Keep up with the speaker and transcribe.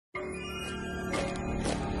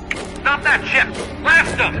Stop that ship!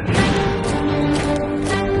 Blast them!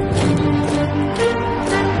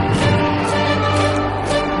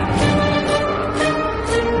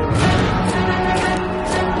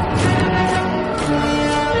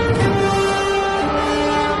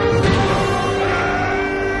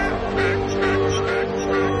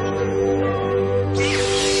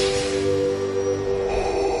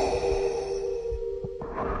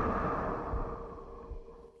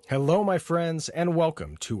 Hello, my friends, and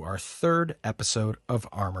welcome to our third episode of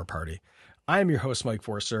Armor Party. I am your host, Mike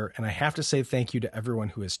Forster, and I have to say thank you to everyone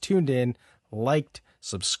who has tuned in, liked,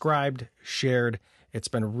 subscribed, shared. It's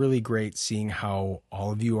been really great seeing how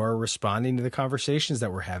all of you are responding to the conversations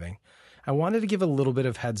that we're having. I wanted to give a little bit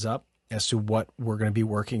of heads up as to what we're going to be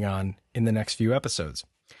working on in the next few episodes.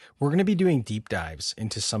 We're going to be doing deep dives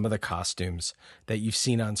into some of the costumes that you've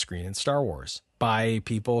seen on screen in Star Wars by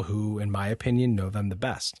people who, in my opinion, know them the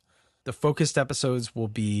best. The focused episodes will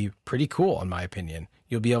be pretty cool, in my opinion.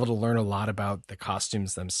 You'll be able to learn a lot about the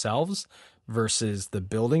costumes themselves versus the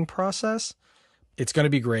building process. It's going to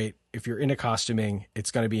be great. If you're into costuming, it's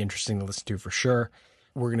going to be interesting to listen to for sure.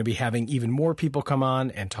 We're going to be having even more people come on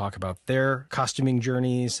and talk about their costuming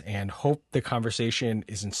journeys and hope the conversation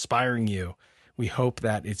is inspiring you. We hope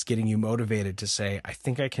that it's getting you motivated to say, I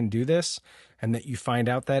think I can do this, and that you find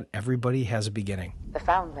out that everybody has a beginning. The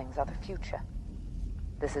foundlings are the future.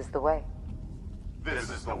 This is the way.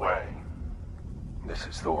 This is the way. This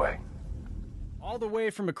is the way. All the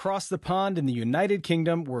way from across the pond in the United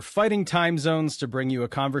Kingdom, we're fighting time zones to bring you a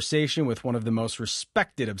conversation with one of the most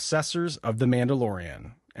respected obsessors of The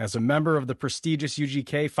Mandalorian. As a member of the prestigious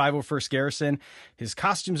UGK 501st Garrison, his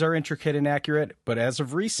costumes are intricate and accurate, but as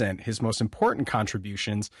of recent, his most important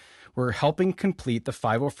contributions were helping complete the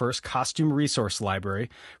 501st Costume Resource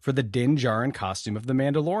Library for the Din Djarin costume of The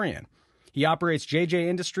Mandalorian. He operates JJ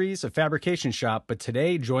Industries, a fabrication shop, but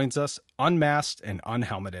today joins us unmasked and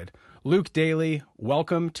unhelmeted. Luke Daly,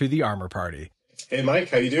 welcome to the Armor Party. Hey, Mike,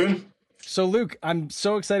 how you doing? So, Luke, I'm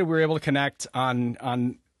so excited we were able to connect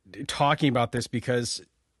on talking about this because,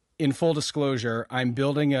 in full disclosure, I'm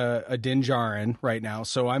building a Din Djarin right now,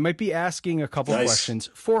 so I might be asking a couple questions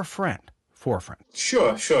for a friend.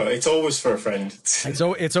 Sure. It's always for a friend.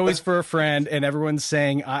 It's always for a friend, and everyone's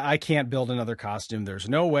saying, I can't build another costume. There's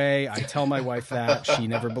no way. I tell my wife that. She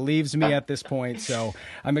never believes me at this point, so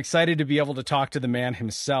I'm excited to be able to talk to the man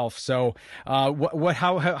himself. So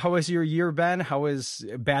how has your year been? How has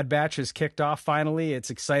Bad Batch has kicked off finally? It's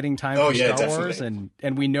exciting time for Star Wars, and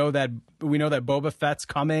we know that Boba Fett's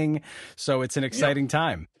coming, so it's an exciting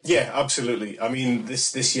time. Yeah, absolutely. I mean,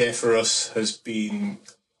 this year for us has been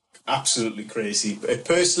absolutely crazy.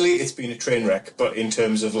 Personally, it's been a train wreck, but in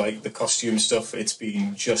terms of like the costume stuff, it's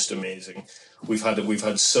been just amazing. We've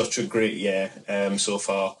had such a great year so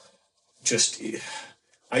far.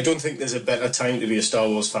 I don't think there's a better time to be a Star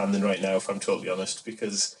Wars fan than right now, if I'm totally honest,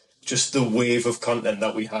 because just the wave of content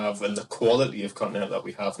that we have and the quality of content that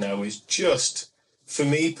we have now is just, for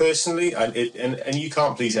me personally, and you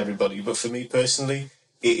can't please everybody, but for me personally,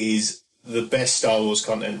 it is the best Star Wars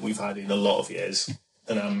content we've had in a lot of years.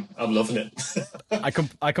 And I'm loving it.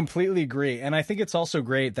 I completely agree. And I think it's also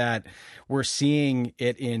great that we're seeing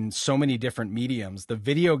it in so many different mediums. The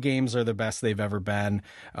video games are the best they've ever been.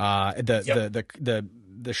 The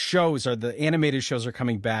shows are the animated shows are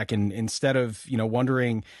coming back, and instead of,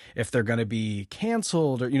 wondering if they're going to be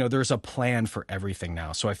canceled or, there's a plan for everything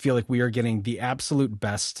now. So I feel like we are getting the absolute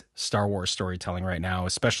best Star Wars storytelling right now,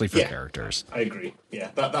 especially for characters. I agree. Yeah.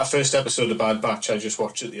 That first episode of Bad Batch, I just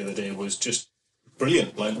watched it the other day, was just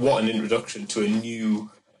brilliant. Like, what an introduction to a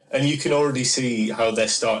new, and you can already see how they're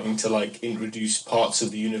starting to like introduce parts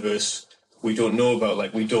of the universe we don't know about.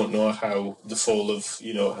 Like, we don't know how the fall of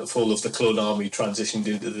the clone army transitioned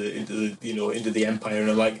into the Empire,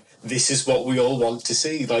 and like, this is what we all want to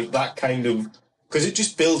see, like that kind of, because it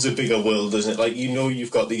just builds a bigger world, doesn't it? Like,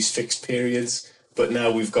 you've got these fixed periods, but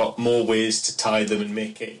now we've got more ways to tie them and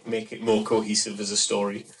make it more cohesive as a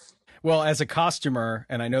story. Well, as a costumer,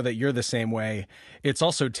 and I know that you're the same way, it's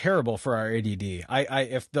also terrible for our ADD.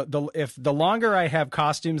 If the longer I have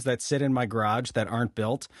costumes that sit in my garage that aren't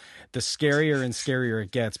built, the scarier and scarier it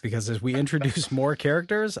gets, because as we introduce more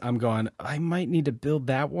characters, I'm going, I might need to build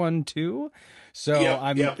that one too. So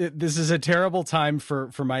this is a terrible time for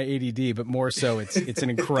my ADD, but more so it's an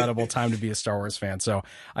incredible time to be a Star Wars fan. So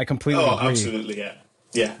I completely agree. Absolutely, yeah.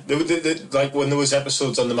 Yeah, like when there was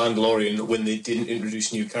episodes on The Mandalorian when they didn't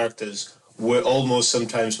introduce new characters were almost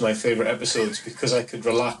sometimes my favourite episodes, because I could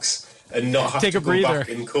relax and not have to go back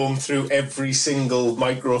and comb through every single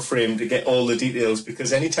micro frame to get all the details,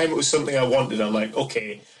 because anytime it was something I wanted, I'm like,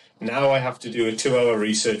 okay, Now I have to do a 2-hour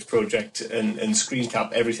research project and screen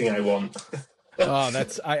cap everything I want. Oh,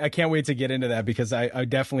 I can't wait to get into that because I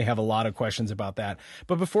definitely have a lot of questions about that.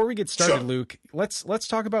 But before we get started, Sure. Luke, let's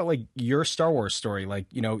talk about like your Star Wars story. Like,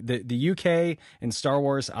 you know, the UK and Star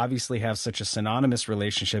Wars obviously have such a synonymous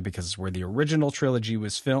relationship because it's where the original trilogy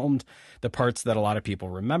was filmed, the parts that a lot of people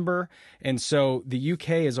remember. And so the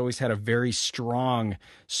UK has always had a very strong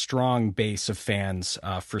base of fans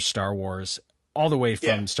for Star Wars, all the way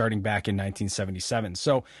from starting back in 1977.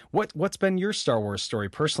 So what's been your Star Wars story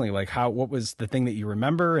personally? Like what was the thing that you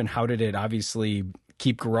remember and how did it obviously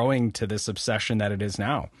keep growing to this obsession that it is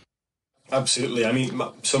now? Absolutely. I mean,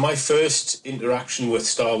 so my first interaction with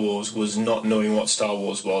Star Wars was not knowing what Star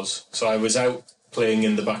Wars was. So I was out playing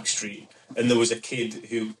in the back street and there was a kid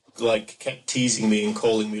who like kept teasing me and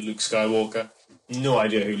calling me Luke Skywalker. No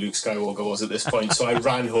idea who Luke Skywalker was at this point. So I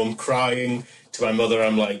ran home crying to my mother.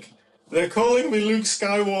 I'm like, they're calling me Luke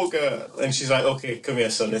Skywalker. And she's like, okay, come here,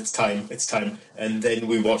 son, it's time. And then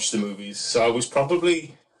we watched the movies. So I was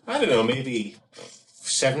probably, I don't know, maybe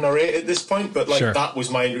 7 or 8 at this point. But like Sure. That was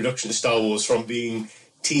my introduction to Star Wars, from being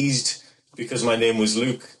teased because my name was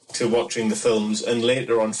Luke to watching the films. And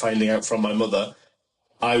later on finding out from my mother,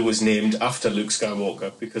 I was named after Luke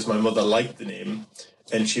Skywalker because my mother liked the name.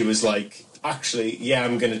 And she was like, actually, yeah,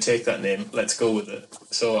 I'm going to take that name. Let's go with it.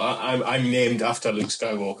 So I'm named after Luke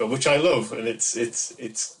Skywalker, which I love, and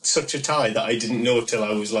it's such a tie that I didn't know till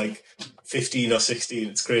I was like 15 or 16.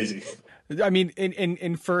 It's crazy. I mean,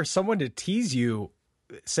 and for someone to tease you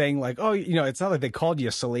saying like, oh, you know, it's not like they called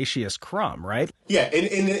you Salacious Crumb, right? Yeah,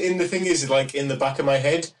 in the thing is, like, in the back of my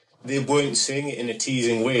head, they weren't saying it in a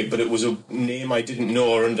teasing way, but it was a name I didn't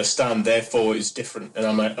know or understand, therefore it's different. And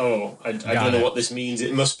I'm like, oh, I don't know what this means.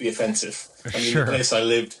 It must be offensive. I mean, Sure. The place I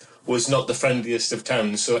lived was not the friendliest of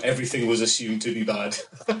towns, so everything was assumed to be bad.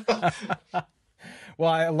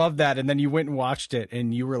 Well, I love that. And then you went and watched it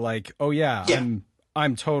and you were like, oh yeah.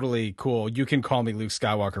 I'm totally cool. You can call me Luke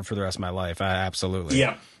Skywalker for the rest of my life. Absolutely.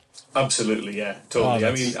 Yeah, absolutely, yeah, totally. Oh,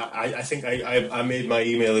 I mean, I think I made my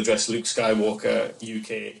email address Luke Skywalker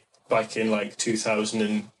UK back in like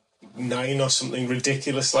 2009 or something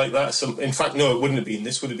ridiculous like that. So, in fact, no, it wouldn't have been.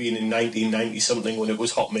 This would have been in 1990 something when it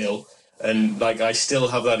was Hotmail. And like, I still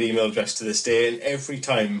have that email address to this day. And every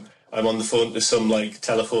time I'm on the phone to some like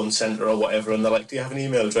telephone center or whatever, and they're like, "Do you have an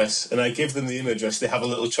email address?" And I give them the email address. They have a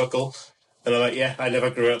little chuckle. And I'm like, yeah, I never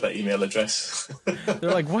grew out that email address. They're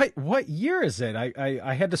like, what year is it?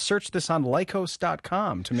 I had to search this on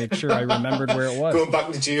Lycos.com to make sure I remembered where it was. Going back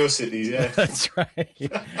to GeoCities, yeah. That's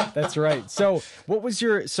right. That's right. So what was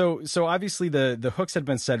your, so obviously the hooks had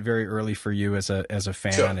been set very early for you as a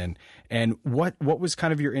fan. Sure. And what was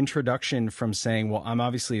kind of your introduction from saying, well, I'm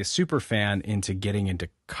obviously a super fan, into getting into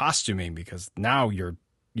costuming, because now you're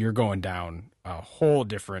going down a whole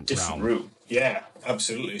different realm. route. Yeah,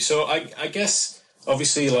 absolutely. So I guess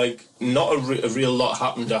obviously like not a real lot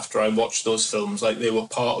happened after I watched those films. Like, they were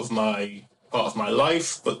part of my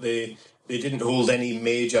life, but they didn't hold any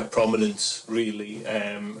major prominence really.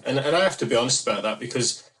 And I have to be honest about that,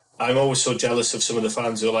 because I'm always so jealous of some of the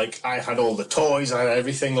fans who are like, I had all the toys, I had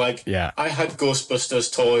everything. Like, Yeah. I had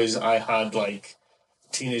Ghostbusters toys, I had like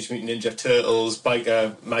Teenage Mutant Ninja Turtles,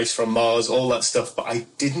 Biker Mice from Mars, all that stuff, but I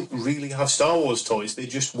didn't really have Star Wars toys. They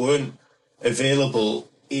just weren't available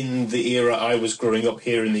in the era I was growing up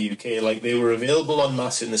here in the UK. Like, they were available en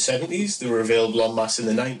masse in the 70s, they were available en masse in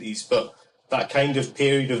the 90s, but that kind of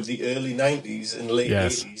period of the early 90s and late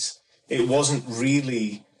Yes. 80s, it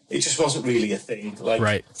just wasn't really a thing. Like,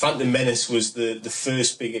 Right. Phantom Menace was the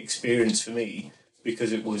first big experience for me,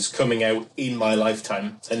 because it was coming out in my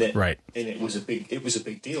lifetime, and it was a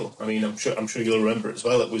big deal. I mean, I'm sure you'll remember it as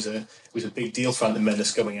well. It was a big deal, Phantom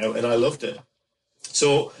Menace coming out, and I loved it.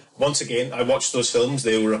 So once again, I watched those films.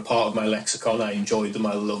 They were a part of my lexicon. I enjoyed them.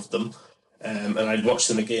 I loved them, and I'd watch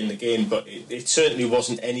them again and again. But it certainly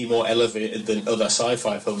wasn't any more elevated than other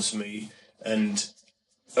sci-fi films for me. And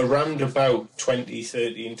around about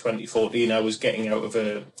 2013, 2014, I was getting out of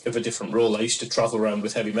a different role. I used to travel around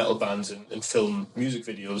with heavy metal bands and film music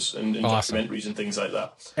videos and Awesome. documentaries and things like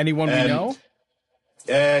that. Anyone we know?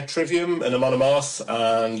 Trivium and Amon Amarth,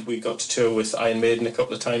 and we got to tour with Iron Maiden a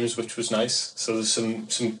couple of times, which was nice. So there's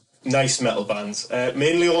some nice metal bands,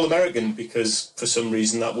 mainly all American, because for some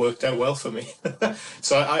reason that worked out well for me.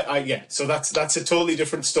 So so that's a totally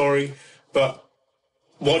different story, but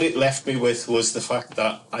what it left me with was the fact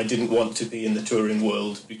that I didn't want to be in the touring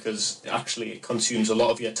world, because actually it consumes a lot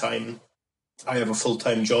of your time. I have a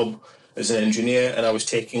full-time job as an engineer, and I was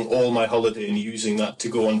taking all my holiday and using that to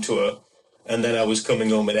go on tour. And then I was coming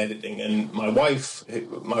home and editing. And my wife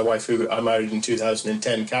who I married in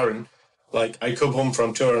 2010, Karen, Like, I'd come home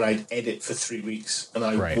from tour and I'd edit for 3 weeks and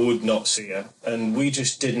I would not see her. And we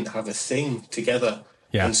just didn't have a thing together.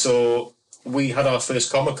 Yeah. And so we had our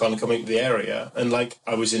first Comic-Con coming to the area, and like,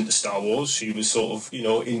 I was into Star Wars. She was sort of,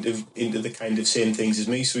 into the kind of same things as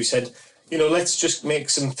me. So we said, let's just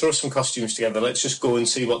throw some costumes together. Let's just go and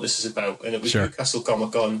see what this is about. And it was Newcastle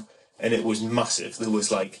Comic-Con, and it was massive. There was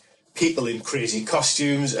like people in crazy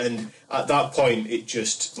costumes, and at that point it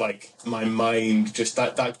just, like, my mind, just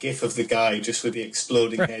that gif of the guy just with the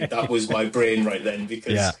exploding head, that was my brain right then,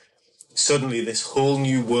 because suddenly this whole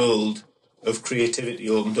new world of creativity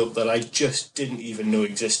opened up that I just didn't even know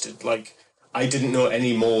existed. Like, I didn't know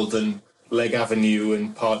any more than Leg Avenue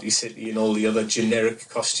and Party City and all the other generic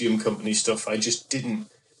costume company stuff. This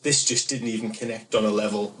just didn't even connect on a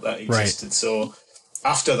level that existed. So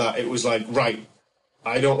after that, it was like, right,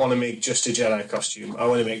 I don't want to make just a Jedi costume. I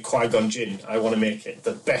want to make Qui-Gon Jinn. I want to make it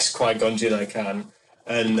the best Qui-Gon Jinn I can.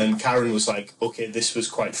 And then Karen was like, okay, this was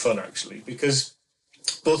quite fun, actually, because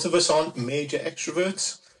both of us aren't major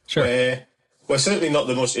extroverts. Sure. We're certainly not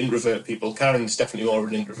the most introvert people. Karen's definitely more of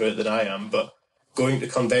an introvert than I am, but going to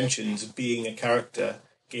conventions, being a character,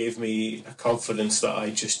 gave me a confidence that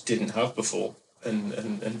I just didn't have before.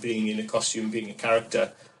 And being in a costume, being a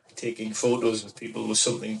character, taking photos with people was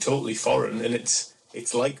something totally foreign. And it's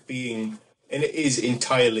like being, and it is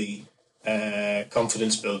entirely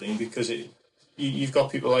confidence building, because you've got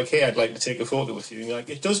people like, hey, I'd like to take a photo with you. And you're like,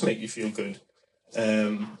 it does make you feel good.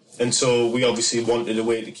 And so we obviously wanted a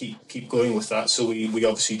way to keep going with that. So we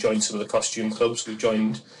obviously joined some of the costume clubs. We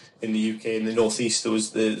joined in the UK, in the Northeast, there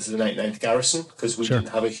was the 99th Garrison, because we didn't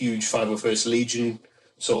have a huge 501st Legion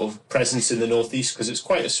sort of presence in the Northeast, because it's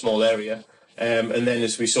quite a small area. And then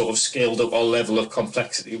as we sort of scaled up our level of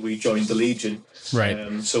complexity, we joined the Legion.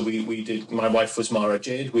 Right. So we did, my wife was Mara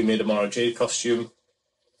Jade. We made a Mara Jade costume.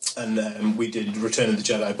 And we did Return of the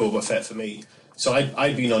Jedi Boba Fett for me. So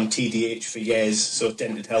I'd been on TDH for years, so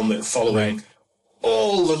Dented Helmet, following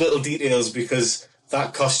all the little details, because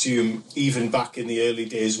that costume, even back in the early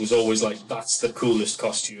days, was always like, that's the coolest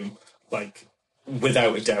costume, like,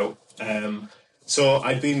 without a doubt. So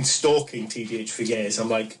I'd been stalking TDH for years. I'm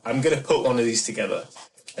like, I'm going to put one of these together.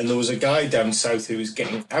 And there was a guy down south who was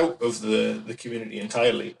getting out of the community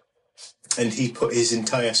entirely, and he put his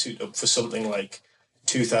entire suit up for something like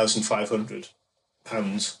 £2,500,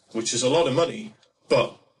 which is a lot of money.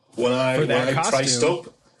 But when I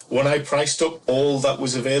priced up all that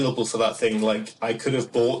was available for that thing, like, I could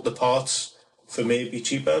have bought the parts for maybe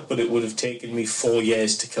cheaper, but it would have taken me 4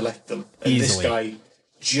 years to collect them. And Easily. This guy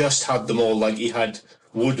just had them all. Like, he had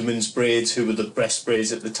Woodman's braids, who were the best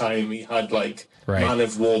braids at the time. He had, like, Man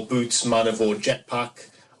of War boots, Man of War jetpack,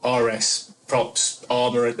 RS props,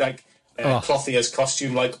 armor, like, Clothier's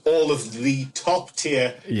costume, like, all of the top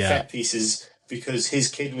tier Fett pieces, because his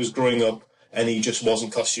kid was growing up and he just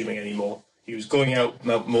wasn't costuming anymore. He was going out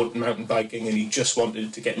mountain biking, and he just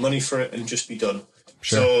wanted to get money for it and just be done.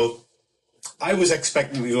 Sure. So I was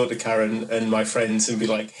expecting to go to Karen and my friends and be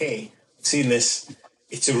like, hey, seen this,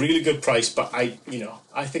 it's a really good price, but I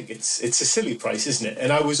think it's a silly price, isn't it?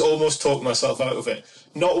 And I was almost talking myself out of it.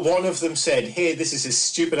 Not one of them said, hey, this is a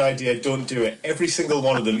stupid idea, don't do it. Every single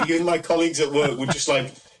one of them, even my colleagues at work, were just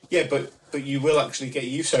like, yeah, but you will actually get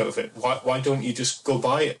use out of it. Why don't you just go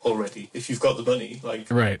buy it already if you've got the money?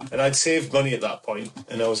 Like, right. And I'd saved money at that point,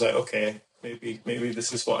 and I was like, okay, maybe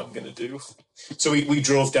this is what I'm going to do. So we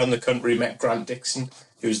drove down the country, met Grant Dixon,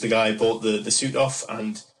 who was the guy I bought the suit off,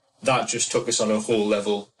 and that just took us on a whole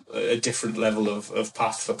level, a different level of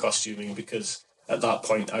path for costuming, because at that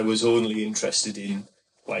point I was only interested in,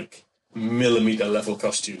 like, millimeter level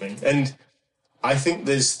costuming. And I think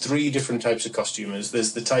there's 3 different types of costumers.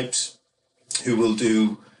 There's the types who will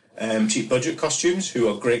do cheap budget costumes, who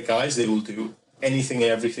are great guys. They will do anything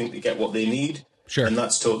and everything to get what they need. Sure. And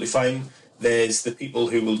that's totally fine. There's the people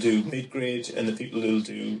who will do mid-grade, and the people who will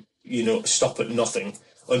do, stop at nothing.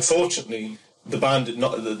 Unfortunately, the band at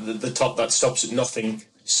the top that stops at nothing,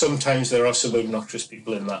 sometimes there are some obnoxious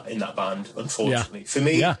people in that band, unfortunately. Yeah. For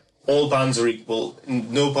me, all bands are equal.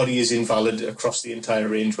 Nobody is invalid across the entire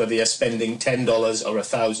range, whether you're spending $10 or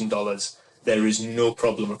 $1,000. There is no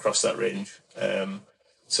problem across that range.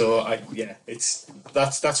 So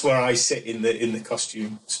that's where I sit in the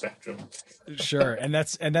costume spectrum. Sure. And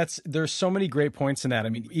that's there's so many great points in that. I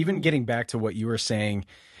mean, even getting back to what you were saying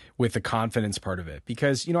with the confidence part of it,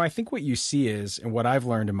 because, I think what you see is, and what I've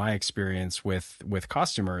learned in my experience with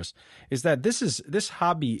costumers, is that this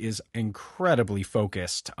hobby is incredibly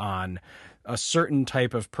focused on a certain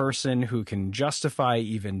type of person who can justify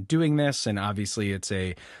even doing this. And obviously it's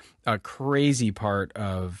a crazy part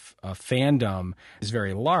of fandom is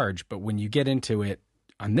very large, but when you get into it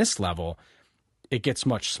on this level, it gets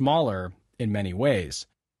much smaller in many ways.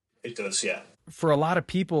 It does, yeah. For a lot of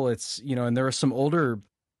people, it's, you know, and there are some older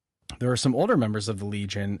members of the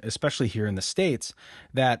Legion, especially here in the States,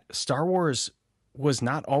 that Star Wars was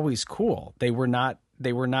not always cool. They were not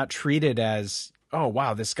treated as, oh,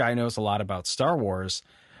 wow, this guy knows a lot about Star Wars,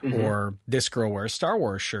 or this girl wears Star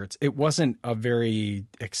Wars shirts. It wasn't a very,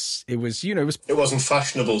 it wasn't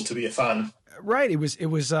fashionable to be a fan. Right. It was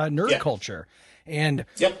nerd culture. And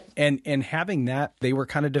and having that, they were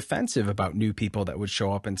kind of defensive about new people that would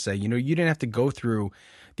show up and say, you know, you didn't have to go through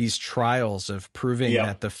these trials of proving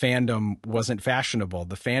that the fandom wasn't fashionable.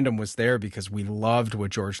 The fandom was there because we loved what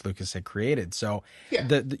George Lucas had created. So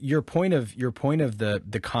your point of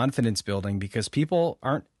the confidence building, because people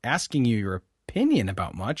aren't asking you your opinion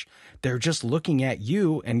about much. They're just looking at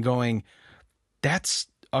you and going, that's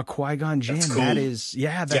a Qui-Gon Jinn. Cool. That is,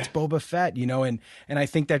 that's Boba Fett, you know, and I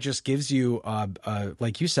think that just gives you,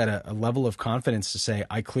 like you said, a level of confidence to say,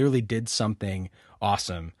 I clearly did something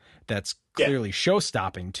awesome that's clearly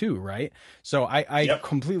show-stopping too, right? So I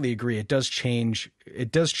completely agree. It does change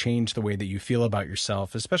the way that you feel about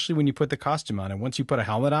yourself, especially when you put the costume on. And once you put a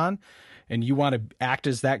helmet on and you want to act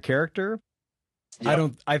as that character,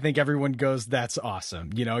 I think everyone goes, that's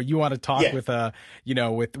awesome. You know, you want to talk with a, you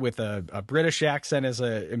know, with a British accent as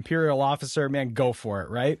a Imperial officer, man, go for it.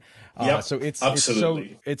 Right. So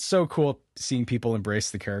it's so cool seeing people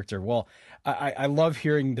embrace the character. Well, I love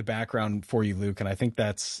hearing the background for you, Luke. And I think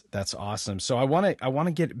that's awesome. So I want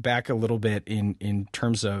to get back a little bit in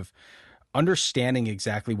terms of understanding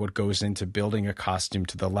exactly what goes into building a costume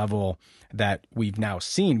to the level that we've now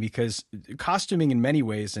seen, because costuming in many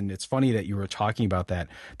ways, and it's funny that you were talking about that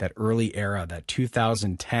early era, that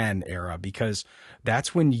 2010 era, because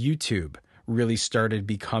that's when YouTube really started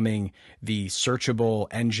becoming the searchable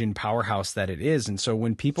engine powerhouse that it is. And so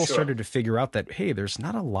when people started to figure out that, hey, there's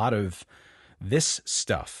not a lot of this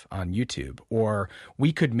stuff on YouTube, or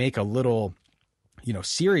we could make a little, you know,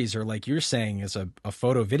 series, or like you're saying, as a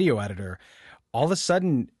photo video editor, all of a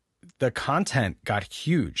sudden the content got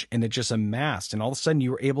huge and it just amassed. And all of a sudden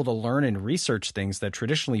you were able to learn and research things that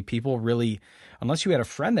traditionally people really, unless you had a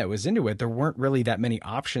friend that was into it, there weren't really that many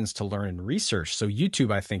options to learn and research. So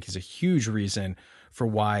YouTube, I think, is a huge reason for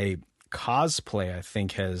why cosplay, I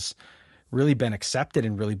think, has really been accepted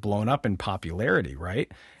and really blown up in popularity.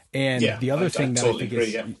 Right. And the other thing that totally I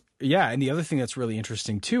think is, and the other thing that's really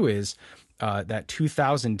interesting too is, that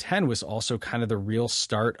 2010 was also kind of the real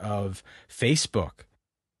start of Facebook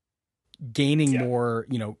gaining more,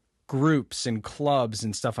 you know, groups and clubs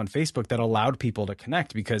and stuff on Facebook that allowed people to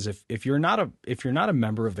connect. Because if you're not a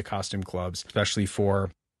member of the costume clubs, especially for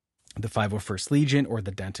the 501st Legion or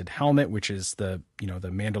the Dented Helmet, which is the, you know, the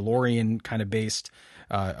Mandalorian kind of based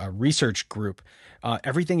a research group,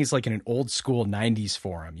 everything is like in an old school 90s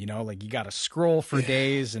forum, you know, like you got to scroll for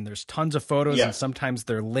days and there's tons of photos and sometimes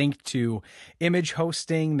they're linked to image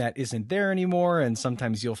hosting that isn't there anymore. And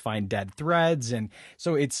sometimes you'll find dead threads. And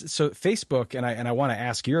so so Facebook, and I want to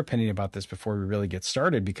ask your opinion about this before we really get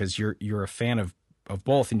started, because you're a fan of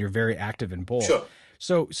both and you're very active in both.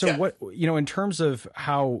 So what, you know, in terms of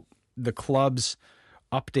how the clubs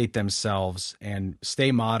update themselves and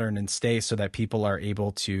stay modern and stay so that people are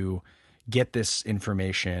able to get this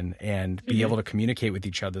information and be able to communicate with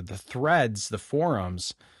each other. The threads, the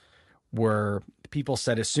forums, where people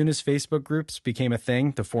said as soon as Facebook groups became a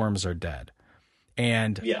thing, the forums are dead.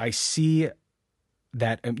 And I see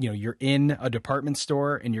that, you know, you're in a department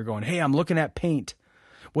store and you're going, hey, I'm looking at paint.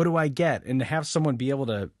 What do I get? And to have someone be able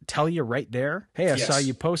to tell you right there, hey, I saw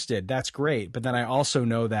you posted. That's great. But then I also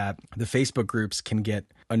know that the Facebook groups can get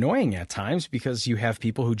annoying at times because you have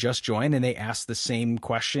people who just join and they ask the same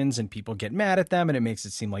questions and people get mad at them. And it makes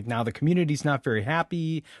it seem like now the community's not very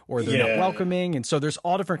happy or they're not welcoming. And so there's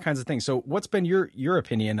all different kinds of things. So what's been your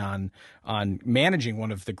opinion on managing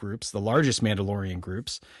one of the groups, the largest Mandalorian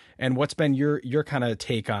groups? And what's been your kind of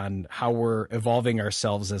take on how we're evolving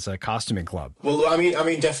ourselves as a costuming club? Well, I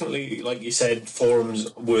mean, definitely, like you said,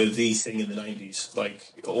 forums were the thing in the 90s.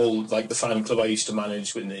 Like the fan club I used to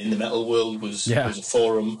manage in the metal world was a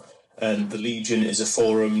forum, and the Legion is a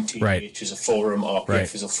forum, TBH is a forum,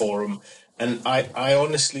 RPF is a forum. And I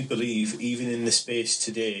honestly believe, even in the space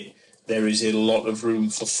today, there is a lot of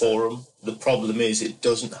room for forum. The problem is it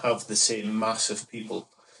doesn't have the same mass of people.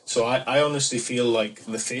 So I honestly feel like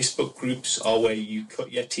the Facebook groups are where you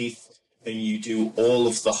cut your teeth and you do all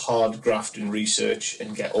of the hard graft and research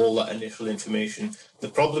and get all that initial information. The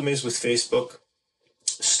problem is with Facebook,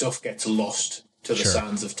 stuff gets lost to the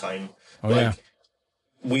sands of time.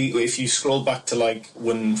 if you scroll back to like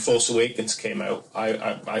when Force Awakens came out,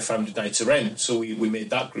 I founded Knights of Ren, so we made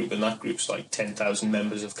that group, and that group's like 10,000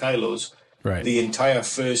 members of Kylo's. Right. The entire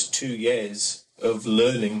first 2 years of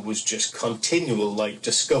learning was just continual, like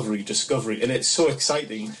discovery, and it's so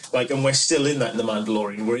exciting. Like, and we're still in that in The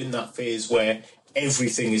Mandalorian. We're in that phase where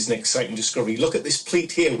everything is an exciting discovery. Look at this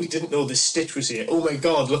pleat here. We didn't know this stitch was here. Oh my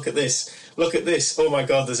God, look at this. Look at this. Oh my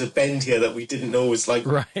God, there's a bend here that we didn't know was like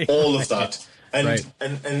all of that. And,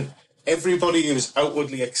 and everybody is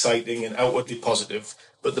outwardly exciting and outwardly positive.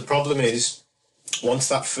 But the problem is, once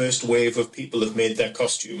that first wave of people have made their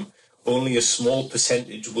costume, only a small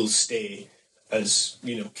percentage will stay as,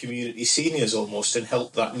 community seniors almost and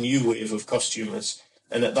help that new wave of costumers.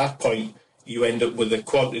 And at that point, you end up with a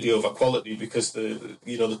quantity over quality, because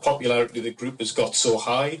the popularity of the group has got so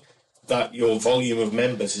high that your volume of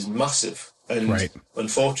members is massive. And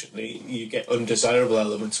unfortunately, you get undesirable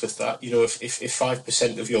elements with that. If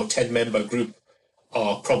 5% of your 10-member group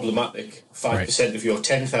are problematic, 5% of your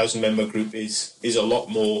 10,000 member group is a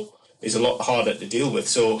lot harder to deal with.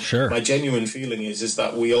 So my genuine feeling is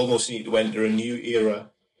that we almost need to enter a new era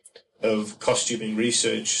of costuming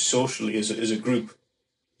research socially as a group,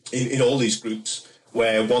 in all these groups,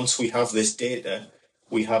 where once we have this data,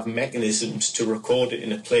 we have mechanisms to record it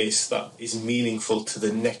in a place that is meaningful to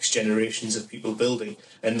the next generations of people building.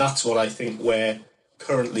 And that's what I think we're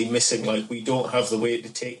currently missing. Like, we don't have the way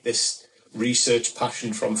to take this research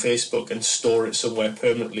passion from Facebook and store it somewhere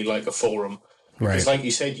permanently, like a forum. Because like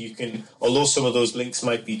you said, you can, although some of those links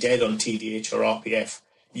might be dead on TDH or RPF,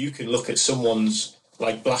 you can look at someone's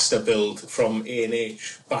like blaster build from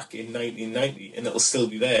A&H back in 1990 and it'll still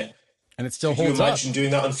be there. And it still holds up.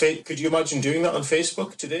 Could you imagine doing that on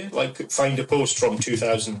Facebook today? Like, find a post from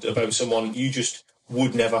 2000 about someone, you just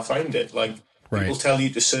would never find it. Like, people tell you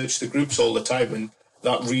to search the groups all the time, and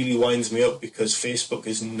that really winds me up, because Facebook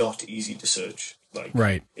is not easy to search.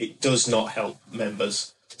 Like, it does not help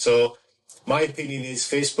members. So my opinion is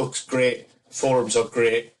Facebook's great, forums are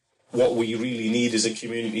great. What we really need as a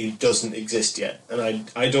community doesn't exist yet. And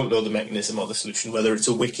I don't know the mechanism or the solution, whether it's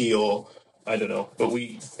a wiki or I don't know. But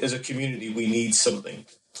we, as a community, we need something.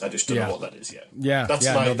 I just don't know what that is yet.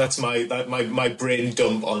 That's my brain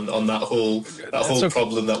dump on that whole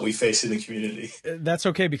problem that we face in the community. That's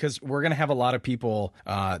okay, because we're going to have a lot of people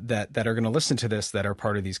that are going to listen to this that are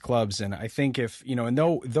part of these clubs. And I think if, and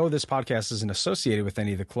though this podcast isn't associated with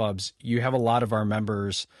any of the clubs, you have a lot of our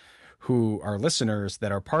members who are listeners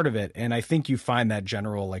that are part of it. And I think you find that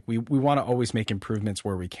general, like we want to always make improvements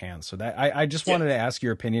where we can. So that I just wanted to ask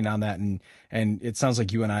your opinion on that. And it sounds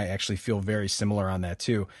like you and I actually feel very similar on that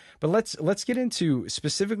too. But let's get into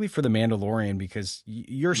specifically for the Mandalorian, because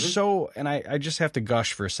you're so, and I just have to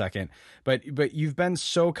gush for a second, but you've been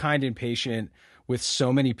so kind and patient with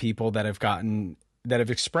so many people that have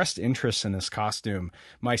expressed interest in this costume,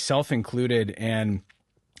 myself included. And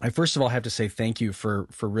I first of all have to say thank you for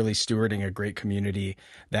really stewarding a great community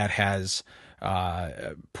that has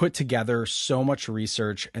put together so much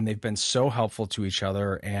research, and they've been so helpful to each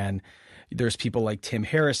other. And there's people like Tim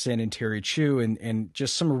Harrison and Terry Chu and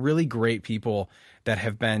just some really great people that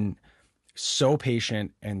have been so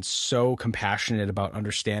patient and so compassionate about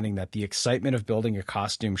understanding that the excitement of building a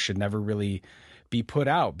costume should never really be put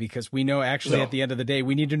out, because we know actually at the end of the day,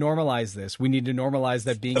 we need to normalize this. We need to normalize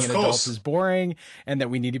that being an adult is boring, and that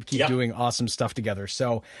we need to keep doing awesome stuff together.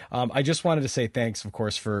 So I just wanted to say thanks, of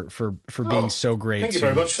course, for being so great. Thank you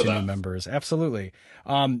very much for that. Members. Absolutely.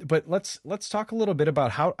 But let's talk a little bit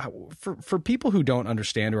about how for people who don't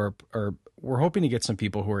understand, or we're hoping to get some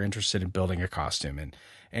people who are interested in building a costume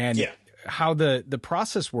and how the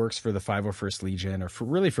process works for the 501st Legion, or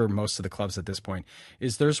for most of the clubs at this point,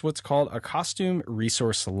 is there's what's called a costume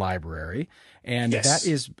resource library. And that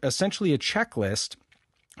is essentially a checklist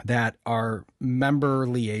that our member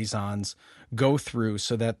liaisons go through,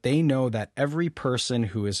 so that they know that every person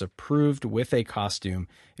who is approved with a costume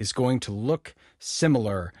is going to look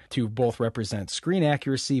similar, to both represent screen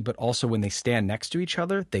accuracy, but also when they stand next to each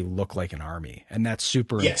other, they look like an army. And that's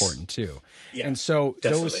super important too. Yeah, and so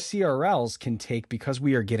those CRLs can take, because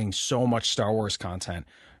we are getting so much Star Wars content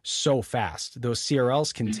so fast, those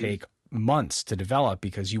CRLs can take months to develop,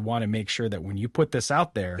 because you want to make sure that when you put this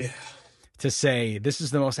out there, to say this is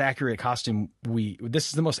the most accurate costume we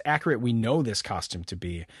know this costume to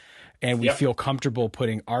be, and we feel comfortable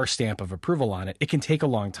putting our stamp of approval on it. It can take a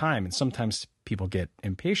long time, and sometimes people get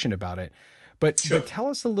impatient about it. But tell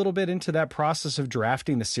us a little bit into that process of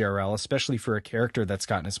drafting the CRL, especially for a character that's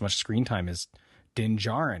gotten as much screen time as Din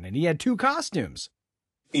Djarin, and he had 2 costumes.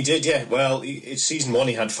 He did, yeah. Well, it's season 1.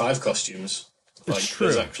 He had 5 costumes. Like, True.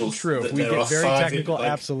 If we get very technical,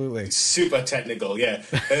 absolutely. Super technical, yeah.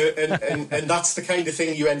 And that's the kind of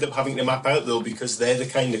thing you end up having to map out, though, because they're the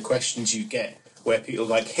kind of questions you get where people are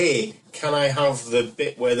like, hey, can I have the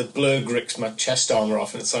bit where the blurg rips my chest armor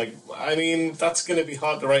off? And it's like, I mean, that's going to be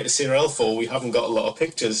hard to write a CRL for. We haven't got a lot of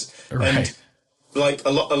pictures. Right. And like a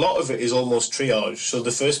lot of it is almost triage. So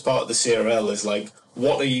the first part of the CRL is like,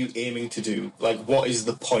 what are you aiming to do? Like, what is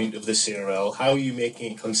the point of the CRL? How are you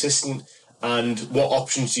making it consistent? And what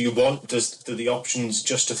options do you want? Do the options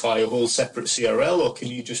justify a whole separate CRL, or can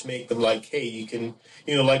you just make them like, hey, you can,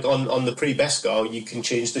 like on the pre-Beskar, you can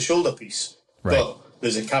change the shoulder piece. Right. But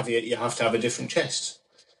there's a caveat, you have to have a different chest.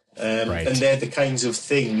 Right. And they're the kinds of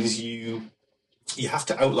things you have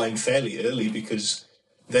to outline fairly early, because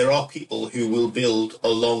there are people who will build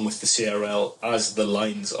along with the CRL as the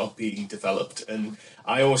lines are being developed. And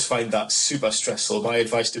I always find that super stressful. My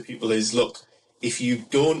advice to people is, look, if you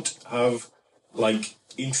don't have like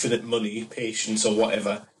infinite money, patience or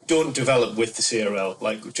whatever, don't develop with the CRL.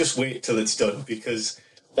 Like, just wait till it's done, because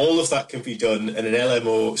all of that can be done in an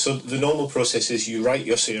LMO. So the normal process is you write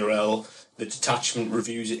your CRL, the detachment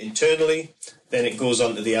reviews it internally, then it goes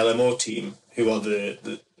on to the LMO team, who are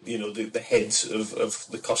the heads of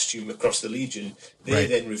the costume across the Legion. They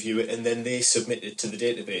then review it, and then they submit it to the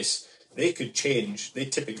database. They could change, they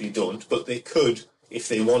typically don't, but they could, if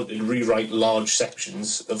they wanted, rewrite large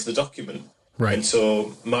sections of the document. Right. And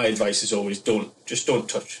so my advice is always don't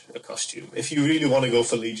touch a costume. If you really want to go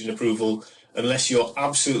for Legion approval, unless you're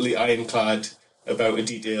absolutely ironclad about a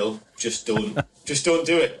detail, just don't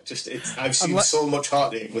do it. I've seen so much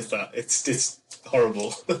heartache with that. It's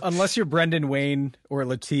horrible. Unless you're Brendan Wayne or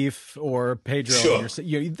Latif or Pedro, Sure.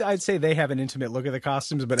 I'd say they have an intimate look at the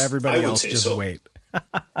costumes, but everybody else just wait.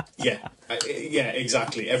 Yeah,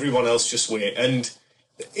 exactly. Everyone else just wait. And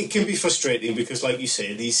it can be frustrating because, like you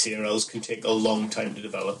say, these CRLs can take a long time to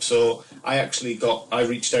develop. So I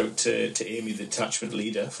reached out to Amy, the detachment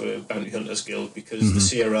leader for Bounty Hunters Guild, because the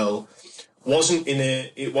CRL wasn't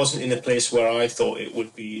in a place where I thought it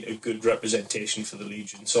would be a good representation for the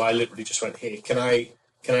Legion. So I literally just went, hey, can I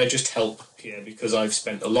just help here, because I've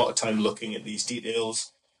spent a lot of time looking at these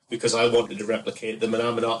details, because I wanted to replicate them, and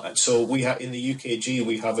I'm not. So in the UKG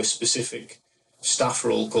we have a specific staff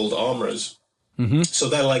role called armourers. So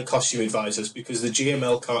they're like costume advisors, because the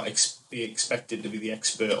GML can't be expected to be the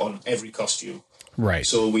expert on every costume. Right.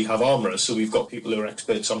 So we have armourers. So we've got people who are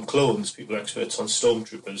experts on clones, people who are experts on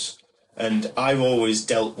stormtroopers. And I've always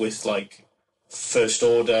dealt with like First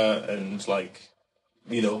Order and like,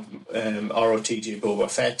 ROTJ Boba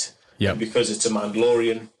Fett. Yeah. Because it's a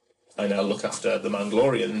Mandalorian, I now look after the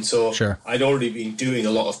Mandalorian. And so Sure. I'd already been doing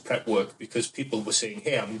a lot of prep work, because people were saying,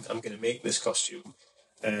 hey, I'm going to make this costume.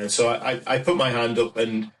 So I put my hand up,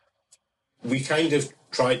 and we kind of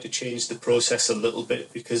tried to change the process a little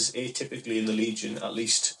bit, because atypically in the Legion, at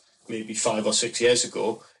least maybe 5 or 6 years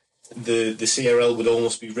ago, the CRL would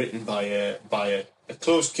almost be written by a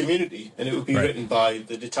closed community, and it would be written by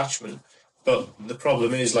the detachment. But the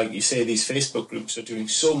problem is, like you say, these Facebook groups are doing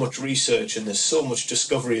so much research, and there's so much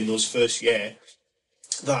discovery in those first year,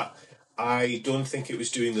 that I don't think it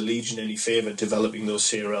was doing the Legion any favour developing those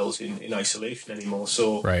CRLs in isolation anymore.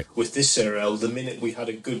 So with this CRL, the minute we had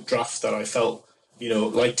a good draft that I felt,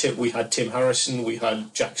 we had Tim Harrison, we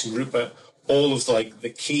had Jackson Rupert, all of like the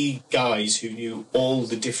key guys who knew all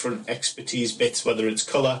the different expertise bits, whether it's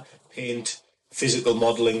colour, paint, physical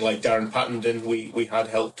modelling, like Darren Pattenden, we had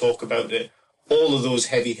help talk about it. All of those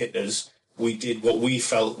heavy hitters, we did what we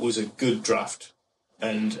felt was a good draft.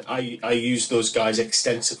 And I used those guys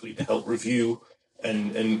extensively to help review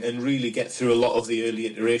and really get through a lot of the early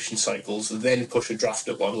iteration cycles, then push a draft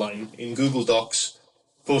up online in Google Docs,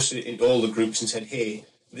 posted it into all the groups and said, hey,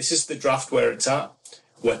 this is the draft where it's at.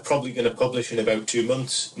 We're probably going to publish in about 2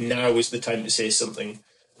 months. Now is the time to say something.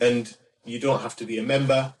 And you don't have to be a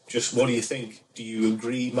member. Just what do you think? Do you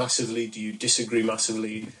agree massively? Do you disagree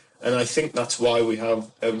massively? And I think that's why we have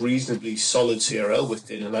a reasonably solid CRL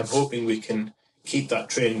within. And I'm hoping we can keep that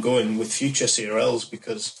train going with future CRLs,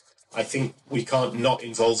 because I think we can't not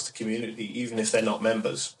involve the community, even if they're not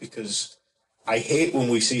members, because I hate when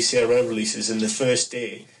we see CRL releases and the first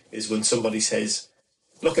day is when somebody says,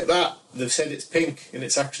 look at that, they've said it's pink and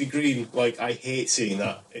it's actually green. Like, I hate seeing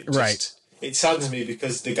that. It saddens me,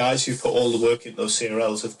 because the guys who put all the work in those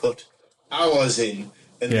CRLs have put hours in,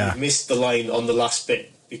 and they've missed the line on the last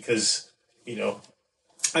bit, because,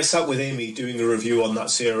 I sat with Amy doing a review on that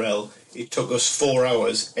CRL. It took us 4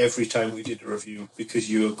 hours every time we did a review, because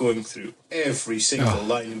you were going through every single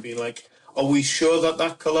line and being like, are we sure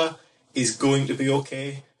that colour is going to be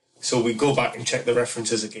okay? So we go back and check the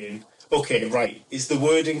references again. okay, right, is the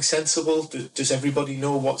wording sensible? Does everybody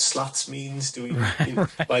know what slats means? Do we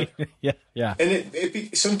like? Yeah.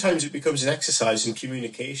 And sometimes it becomes an exercise in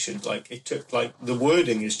communication. Like it took the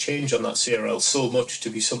wording has changed on that CRL so much to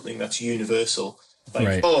be something that's universal. Like,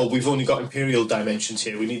 Right. oh, we've only got imperial dimensions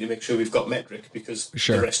here. We need to make sure we've got metric because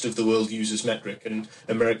Sure. the rest of the world uses metric and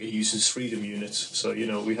America uses freedom units. So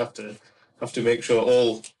we have to make sure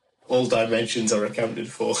all dimensions are accounted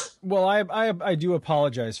for. Well, I do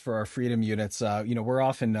apologize for our freedom units. We're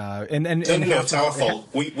often and No, it's our fault.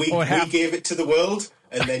 We gave it to the world,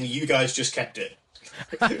 and then you guys just kept it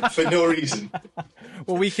for no reason.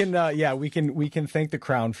 Well, we can thank the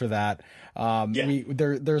crown for that.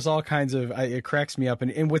 There's all kinds of it cracks me up,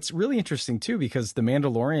 and what's really interesting too, because The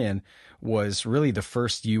Mandalorian was really the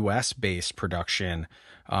first U.S. based production.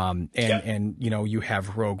 And you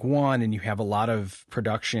have Rogue One, and you have a lot of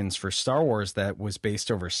productions for Star Wars that was based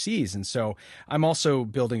overseas. And so I'm also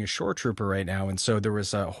building a Shore Trooper right now. And so there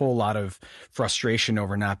was a whole lot of frustration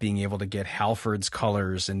over not being able to get Halford's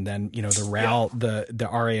colors. And then, the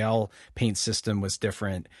RAL paint system was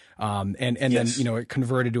different. Then, it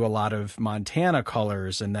converted to a lot of Montana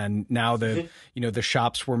colors. And then now the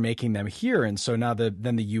shops were making them here. And so now the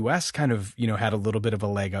US kind of, had a little bit of a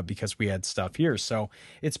leg up because we had stuff here. So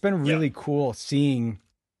it's been really cool seeing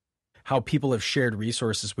how people have shared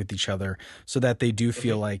resources with each other so that they do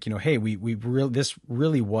feel like, hey, this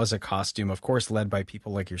really was a costume, of course, led by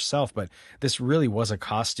people like yourself, but this really was a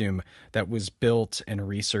costume that was built and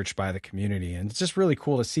researched by the community. And it's just really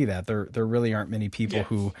cool to see that there really aren't many people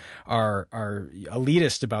who are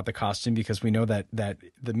elitist about the costume, because we know that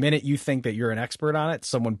the minute you think that you're an expert on it,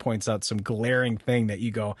 someone points out some glaring thing that you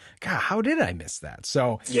go, God, how did I miss that?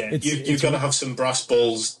 So you've got to have some brass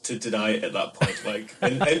balls to deny it at that point. Like,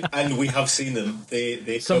 and we have seen them.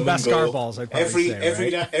 They some come and go Beskar balls. I'd probably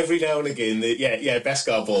say, right? every now and again.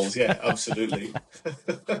 Beskar balls. Yeah, absolutely.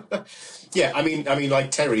 Yeah, I mean,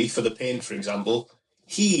 like Terry for the paint, for example.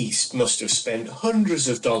 He must have spent hundreds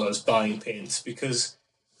of dollars buying paints because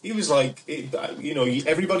he was like,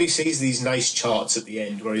 everybody sees these nice charts at the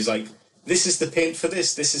end where he's like, this is the paint for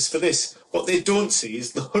this. This is for this. What they don't see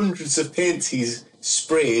is the hundreds of paints he's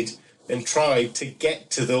sprayed and tried to get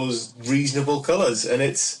to those reasonable colours. And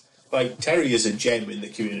it's like, Terry is a gem in the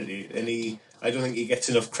community, and I don't think he gets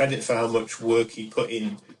enough credit for how much work he put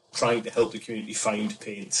in trying to help the community find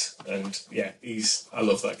paints. And yeah, I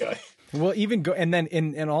love that guy. Well,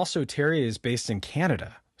 and also Terry is based in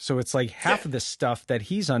Canada. So it's like half of the stuff that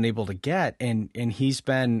he's unable to get. And he's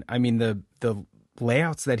been, the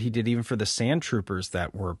layouts that he did even for the Sand Troopers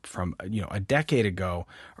that were from, a decade ago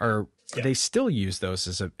they still use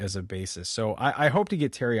those as a basis. So I hope to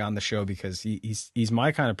get Terry on the show because he's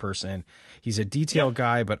my kind of person. He's a detail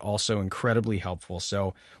guy, but also incredibly helpful.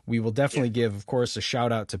 So we will definitely give, of course, a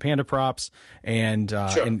shout out to Panda Props and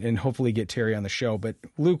hopefully get Terry on the show. But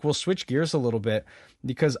Luke, we'll switch gears a little bit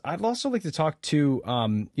because I'd also like to talk to,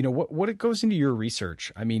 what it goes into your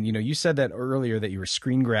research. I mean, you said that earlier that you were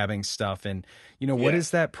screen grabbing stuff, and what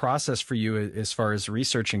is that process for you as far as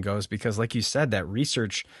researching goes? Because like you said, that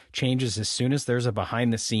research changes as soon as there's a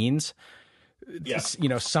behind the scenes,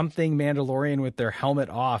 something Mandalorian with their helmet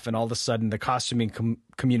off, and all of a sudden the costuming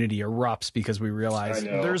community erupts because we realize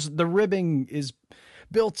the ribbing is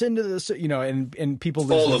built into this, and people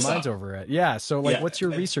lose their minds over it. Yeah. So what's your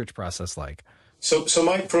research process like? So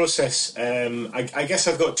my process, I guess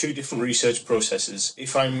I've got two different research processes.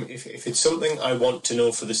 If it's something I want to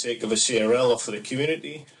know for the sake of a CRL or for the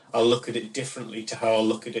community, I'll look at it differently to how I'll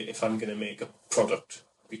look at it if I'm going to make a product,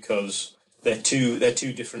 because they're two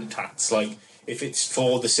different tacts. Like, if it's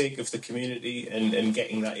for the sake of the community and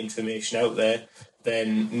getting that information out there,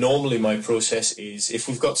 then normally my process is, if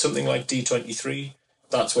we've got something like D23,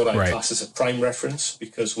 that's what I class as a prime reference,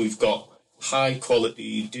 because we've got high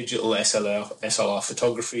quality digital SLR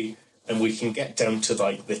photography, and we can get down to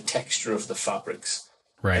like the texture of the fabrics.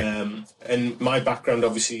 Right. And my background,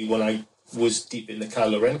 obviously, when I was deep in the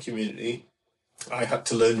Kylo Ren community, I had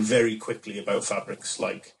to learn very quickly about fabrics,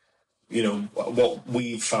 like, what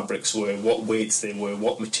weave fabrics were, what weights they were,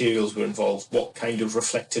 what materials were involved, what kind of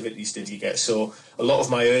reflectivities did you get. So a lot of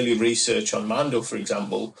my early research on Mando, for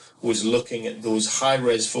example, was looking at those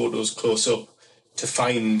high-res photos close up to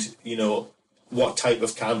find, what type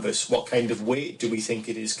of canvas, what kind of weight do we think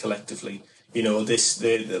it is collectively.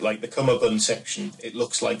 The cummerbund section, it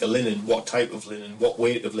looks like a linen. What type of linen? What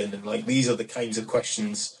weight of linen? Like, these are the kinds of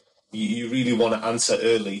questions you really want to answer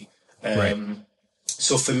early.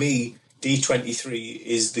 So for me, D23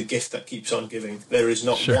 is the gift that keeps on giving. There is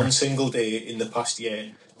not one single day in the past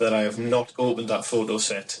year that I have not opened that photo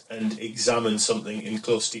set and examined something in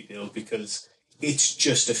close detail, because it's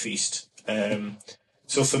just a feast.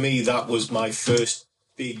 So for me, that was my first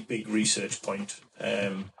big research point.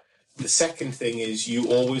 The second thing is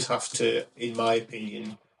you always have to, in my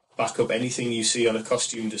opinion, back up anything you see on a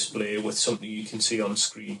costume display with something you can see on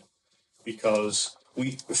screen. Because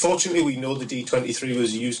fortunately we know the D23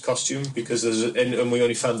 was a used costume because and we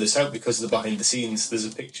only found this out because of the behind the scenes. There's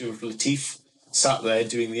a picture of Lateef sat there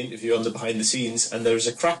doing the interview on the behind the scenes, and there's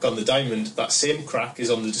a crack on the diamond. That same crack is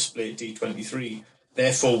on the display at D23.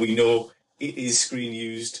 Therefore, we know it is screen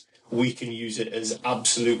used. We can use it as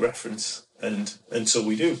absolute reference, and so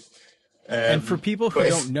we do. And for people who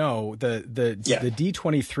don't know, the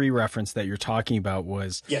D23 reference that you're talking about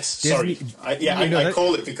was Disney, I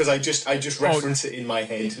call it because I just reference it in my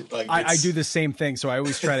head. Like I do the same thing, so I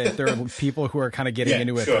always try to. There are people who are kind of getting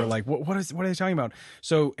into it. Sure. They're like, what are they talking about?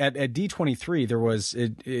 So at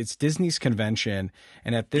D23, it's Disney's convention,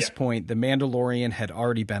 and at this point, The Mandalorian had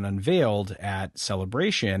already been unveiled at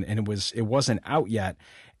Celebration, and it wasn't out yet,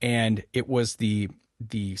 and it was the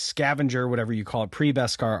scavenger, whatever you call it,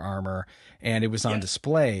 pre-Beskar armor, and it was on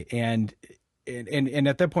display. And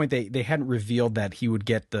at that point they hadn't revealed that he would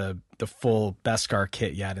get the full Beskar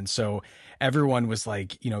kit yet. And so everyone was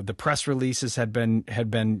like, the press releases had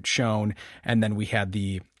been shown, and then we had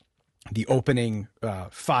the opening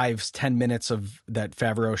 5-10 minutes of that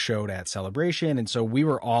Favreau showed at Celebration. And so we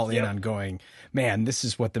were all in on going, man, this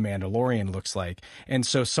is what the Mandalorian looks like. And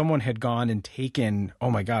so someone had gone and taken, oh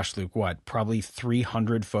my gosh, Luke, probably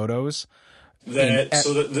 300 photos.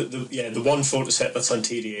 The one photo set that's on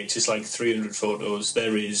TDH is like 300 photos.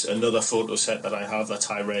 There is another photo set that I have that's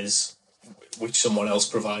high res, which someone else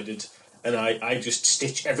provided. And I just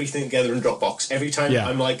stitch everything together in Dropbox. Every time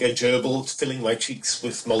I'm like a gerbil filling my cheeks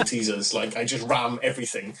with Maltesers. Like, I just ram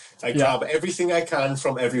everything. I grab everything I can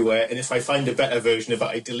from everywhere, and if I find a better version of it,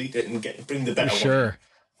 I delete it and bring the better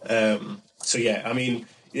one.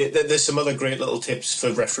 There's some other great little tips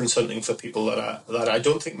for reference hunting for people that I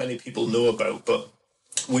don't think many people know about. But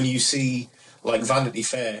when you see, like, Vanity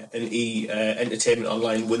Fair and Entertainment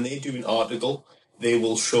Online, when they do an article, they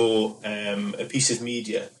will show a piece of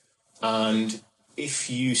media. And if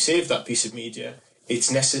you save that piece of media, it's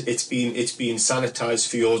been sanitized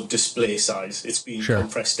for your display size. It's been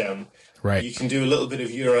compressed down. Right. You can do a little bit of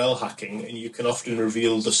URL hacking, and you can often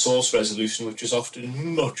reveal the source resolution, which is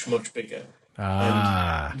often much bigger.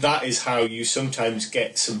 And that is how you sometimes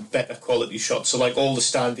get some better quality shots. So, like all the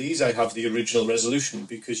standees, I have the original resolution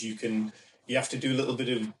because you have to do a little bit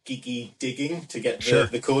of geeky digging to get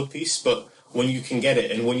the code piece, but when you can get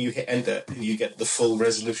it and when you hit enter and you get the full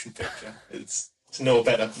resolution picture, it's no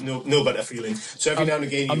better feeling. So every now and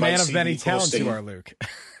again you might see many me talents posting. you are, Luke.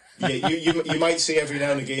 you might see every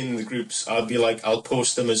now and again in the groups, I'll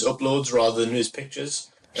post them as uploads rather than as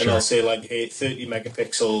pictures, and I'll say like, hey, 30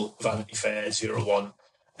 megapixel Vanity Fair 01,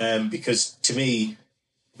 because to me,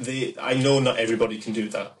 I know not everybody can do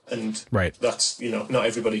that, and that's not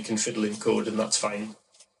everybody can fiddle in code, and that's fine.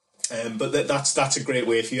 But that's a great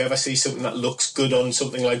way. If you ever see something that looks good on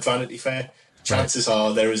something like Vanity Fair, chances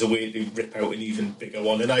are there is a way to rip out an even bigger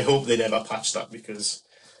one. And I hope they never patch that, because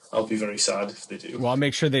I'll be very sad if they do. Well, I'll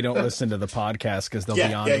make sure they don't listen to the podcast, because they'll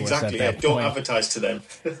be on to us at that Don't point. advertise to them.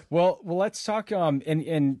 well, let's talk.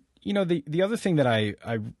 The other thing that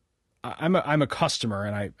I'm a customer,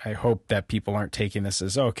 and I hope that people aren't taking this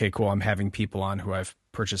as, okay, cool, I'm having people on who I've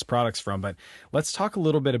purchased products from. But let's talk a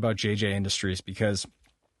little bit about JJ Industries, because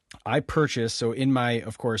I purchased, so in my,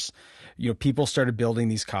 of course, people started building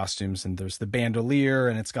these costumes, and there's the bandolier,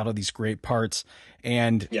 and it's got all these great parts.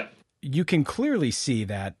 And you can clearly see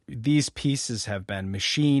that these pieces have been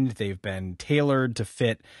machined. They've been tailored to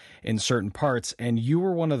fit in certain parts. And you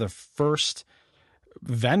were one of the first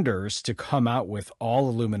vendors to come out with all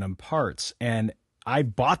aluminum parts. And I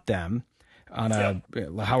bought them on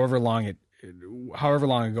however long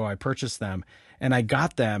ago I purchased them, and I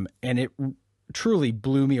got them, and it truly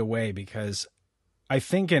blew me away, because I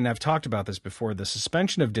think, and I've talked about this before, the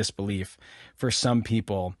suspension of disbelief for some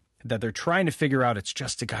people, that they're trying to figure out it's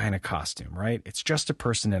just a guy in a costume, right? It's just a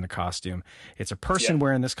person in a costume. It's a person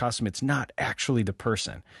wearing this costume. It's not actually the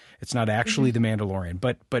person. It's not actually the Mandalorian.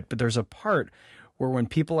 But there's a part where when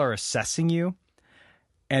people are assessing you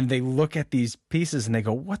and they look at these pieces and they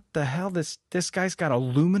go, what the hell? This guy's got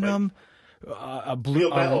aluminum. A blue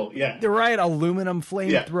metal, right? Aluminum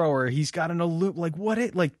flamethrower. He's got an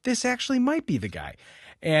this actually might be the guy,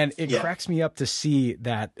 and it cracks me up to see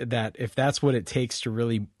that if that's what it takes to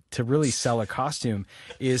really sell a costume,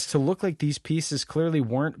 is to look like these pieces clearly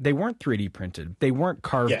weren't 3D printed. They weren't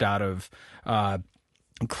carved out of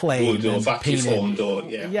clay or vacuum formed,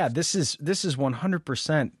 This is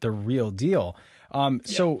 100% the real deal.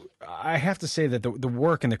 So I have to say that the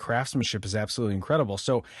work and the craftsmanship is absolutely incredible.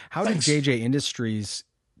 So how did JJ Industries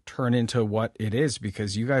turn into what it is?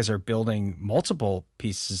 Because you guys are building multiple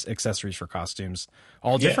pieces, accessories for costumes,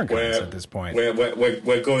 all different kinds at this point.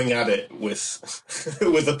 We're going at it with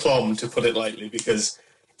with aplomb, to put it lightly, because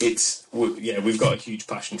we've got a huge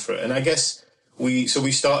passion for it. And I guess we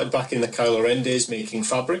started back in the Kylo Ren days making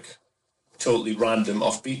fabric, totally random,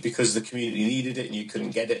 offbeat, because the community needed it and you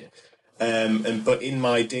couldn't get it. But in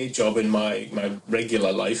my day job, in my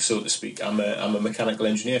regular life, so to speak, I'm a mechanical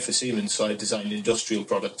engineer for Siemens, so I design industrial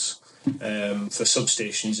products for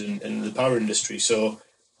substations in the power industry. So,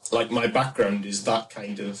 like, my background is that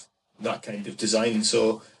kind of design.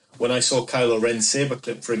 So when I saw Kylo Ren's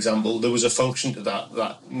Saberclip, for example, there was a function to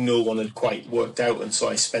that no one had quite worked out, and so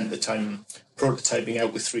I spent the time prototyping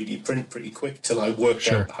out with 3D print pretty quick till I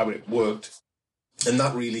worked out how it worked, and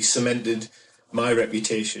that really cemented my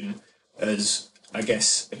reputation as, I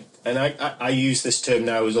guess, and I use this term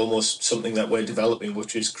now as almost something that we're developing,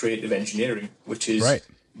 which is creative engineering, which is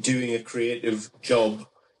doing a creative job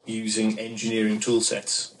using engineering tool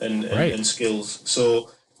sets and skills.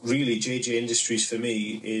 So really, JJ Industries for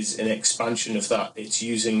me is an expansion of that. It's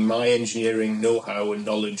using my engineering know-how and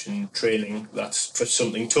knowledge and training that's for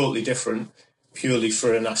something totally different, purely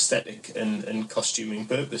for an aesthetic and costuming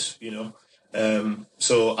purpose, you know.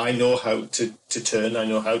 So I know how to turn, I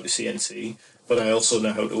know how to CNC, but I also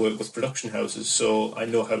know how to work with production houses. So I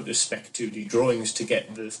know how to spec 2D drawings to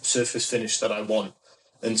get the surface finish that I want.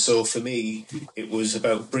 And so for me, it was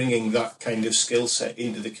about bringing that kind of skill set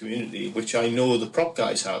into the community, which I know the prop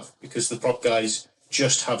guys have, because the prop guys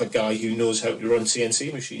just have a guy who knows how to run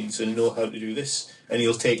CNC machines and know how to do this. And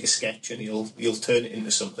he'll take a sketch and he'll turn it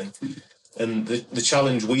into something. And the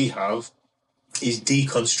challenge we have is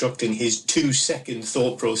deconstructing his 2-second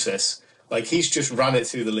thought process. Like, he's just ran it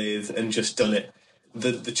through the lathe and just done it.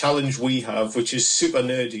 The challenge we have, which is super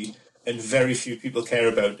nerdy and very few people care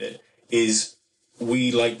about it, is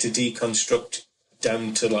we like to deconstruct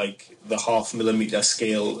down to like the 0.5 millimeter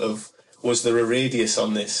scale of, was there a radius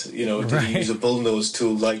on this? You know, did he use a bullnose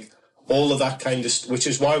tool? Like, all of that kind of which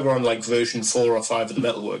is why we're on like version 4 or 5 of the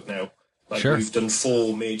metalwork now. Like, we've done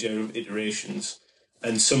 4 major iterations,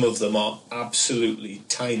 and some of them are absolutely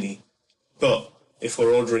tiny. But if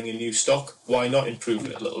we're ordering a new stock, why not improve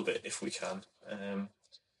it a little bit if we can?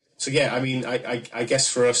 So yeah, I mean, I guess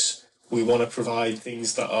for us, we want to provide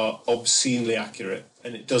things that are obscenely accurate,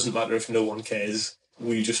 and it doesn't matter if no one cares.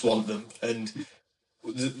 We just want them. And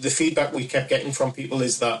the feedback we kept getting from people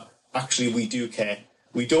is that actually we do care.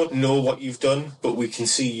 We don't know what you've done, but we can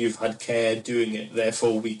see you've had care doing it.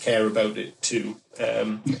 Therefore, we care about it too.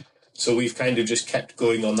 So we've kind of just kept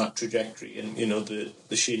going on that trajectory. And, you know,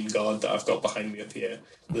 the Shin Guard that I've got behind me up here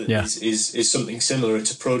is something similar.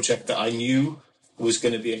 It's a project that I knew was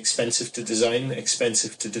going to be expensive to design,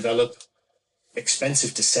 expensive to develop,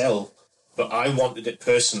 expensive to sell. But I wanted it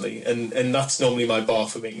personally. And that's normally my bar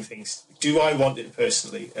for making things. Do I want it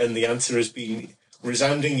personally? And the answer has been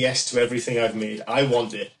resounding yes to everything I've made. I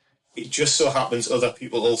want it. It just so happens other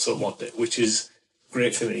people also want it, which is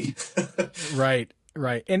great for me. Right.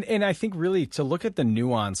 And I think really to look at the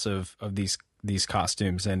nuance of these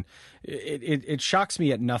costumes, and it shocks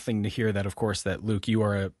me at nothing to hear that, of course, that Luke, you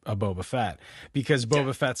are a Boba Fett, because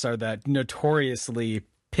Boba Fett's are that notoriously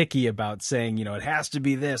picky about saying, you know, it has to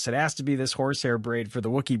be this horsehair braid for the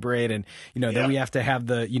Wookiee braid, and then we have to have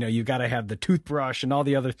the, you got to have the toothbrush and all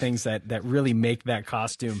the other things that really make that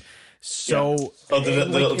costume so the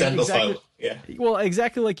little dental file. Yeah. Well,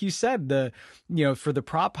 exactly like you said, for the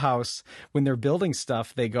prop house, when they're building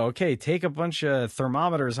stuff, they go, okay, take a bunch of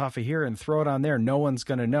thermometers off of here and throw it on there. No one's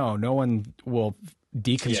going to know. No one will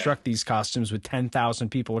deconstruct these costumes with 10,000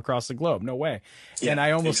 people across the globe. No way. Yeah, and I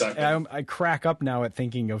almost, I crack up now at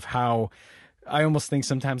thinking of how I almost think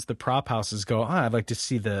sometimes the prop houses go, I'd like to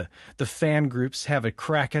see the fan groups have a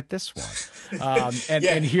crack at this one.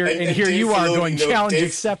 And here you are going, challenge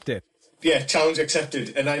accepted. Yeah, challenge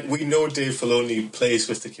accepted. And we know Dave Filoni plays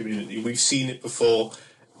with the community. We've seen it before.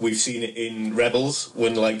 We've seen it in Rebels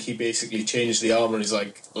when, like, he basically changed the armor. He's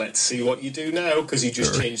like, let's see what you do now, because he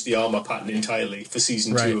just changed the armor pattern entirely for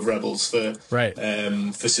season 2 of Rebels for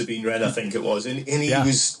Sabine Wren, I think it was. And he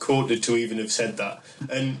was quoted to even have said that.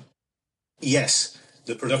 And yes,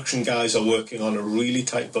 the production guys are working on a really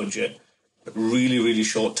tight budget, really, really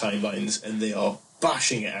short timelines, and they are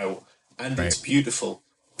bashing it out. And it's beautiful.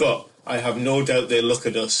 But I have no doubt they look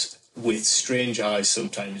at us with strange eyes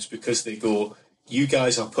sometimes, because they go, you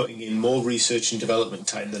guys are putting in more research and development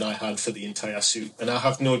time than I had for the entire suit. And I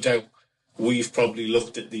have no doubt we've probably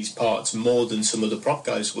looked at these parts more than some of the prop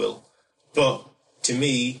guys will. But to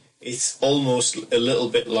me, it's almost a little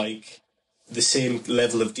bit like the same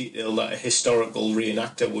level of detail that a historical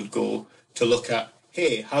reenactor would go to look at.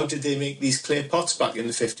 Hey, how did they make these clay pots back in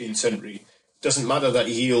the 15th century? Doesn't matter that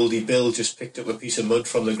ye olde Bill just picked up a piece of mud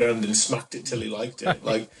from the ground and smacked it till he liked it.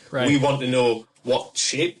 Like, Right. we want to know what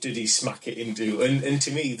shape did he smack it into. And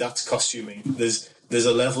to me, that's costuming. There's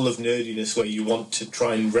a level of nerdiness where you want to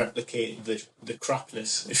try and replicate the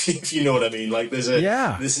crapness, if you know what I mean. Like, there's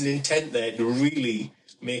an intent there to really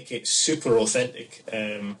make it super authentic.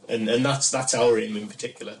 And that's our aim in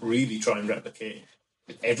particular, really try and replicate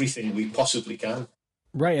everything we possibly can.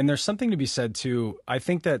 Right. And there's something to be said too. I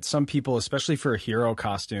think that some people, especially for a hero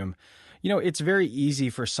costume, it's very easy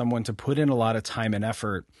for someone to put in a lot of time and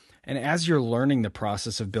effort. And as you're learning the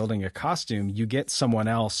process of building a costume, you get someone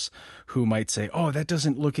else who might say, oh, that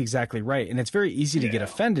doesn't look exactly right. And it's very easy to get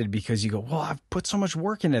offended because you go, well, I've put so much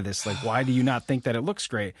work into this. Like, why do you not think that it looks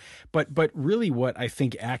great? But really what I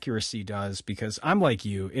think accuracy does, because I'm like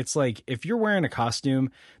you, it's like if you're wearing a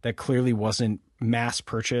costume that clearly wasn't mass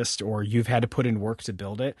purchased or you've had to put in work to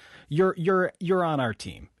build it, you're on our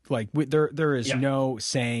team. Like there is no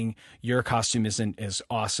saying your costume isn't as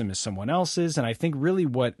awesome as someone else's. And I think really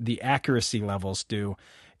what the accuracy levels do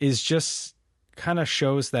is just kind of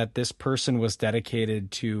shows that this person was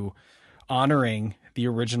dedicated to honoring the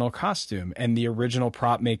original costume and the original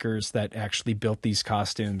prop makers that actually built these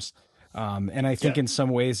costumes. And I think in some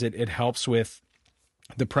ways it helps with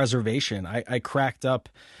the preservation. I cracked up.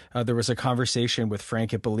 There was a conversation with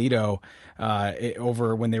Frank Ippolito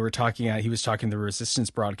over when they were talking. He was talking the Resistance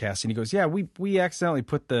broadcast, and he goes, "Yeah, we accidentally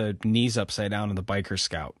put the knees upside down in the Biker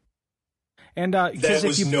Scout." And there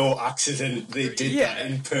was no accident. They did that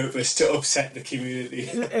in purpose to upset the community.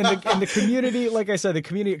 and the community, like I said, the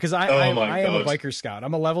community, because I am a biker scout.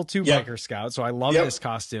 I'm a level 2 biker scout, so I love this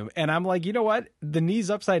costume. And I'm like, you know what? The knees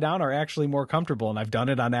upside down are actually more comfortable, and I've done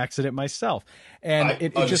it on accident myself. And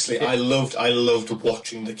I loved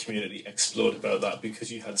watching the community explode about that,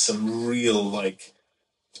 because you had some real like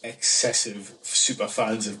excessive super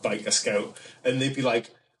fans of Biker Scout, and they'd be like,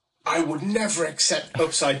 I would never accept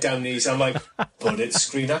upside down knees. I'm like, but it's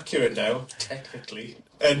screen accurate now, technically.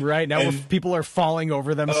 And right now, people are falling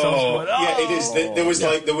over themselves. It is.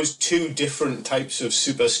 There was two different types of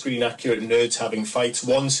super screen accurate nerds having fights.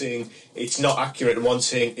 One saying it's not accurate, and one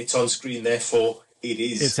saying it's on screen, therefore it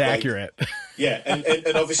is. It's accurate. Yeah,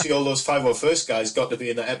 and obviously all those 501st guys got to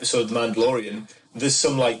be in that episode of The Mandalorian. There's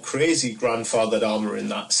some like crazy grandfathered armor in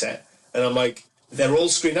that set, and I'm like, they're all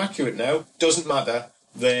screen accurate now. Doesn't matter.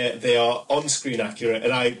 They are on screen accurate,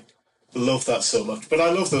 and I love that so much. But I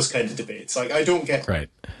love those kind of debates. Like I don't get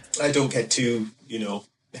too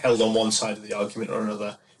held on one side of the argument or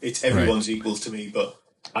another. It's everyone's equal to me, but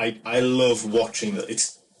I love watching that.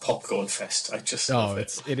 It's popcorn fest. I just love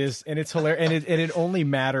it. It is, and it's hilarious, and it only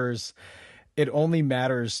matters. It only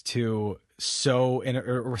matters to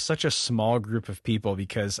or such a small group of people,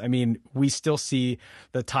 because I mean we still see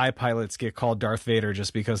the TIE pilots get called Darth Vader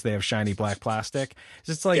just because they have shiny black plastic.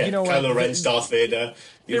 It's like Kylo Ren's Darth Vader,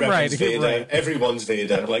 Vader. Right. Everyone's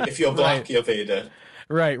Vader. Like if you're black, you're Vader.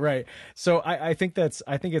 Right. So I think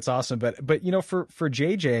it's awesome. But for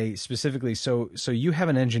JJ specifically, so you have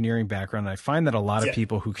an engineering background. And I find that a lot of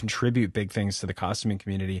people who contribute big things to the costuming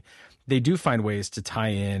community, they do find ways to tie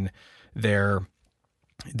in their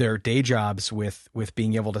day jobs with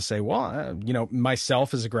being able to say, well,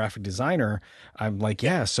 myself as a graphic designer, I'm like,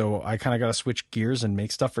 so I kind of got to switch gears and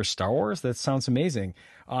make stuff for Star Wars. That sounds amazing.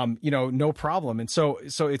 No problem. And so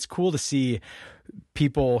it's cool to see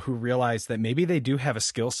people who realize that maybe they do have a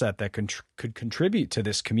skill set that could contribute to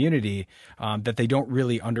this community, that they don't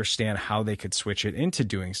really understand how they could switch it into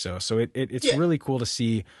doing so. So it's really cool to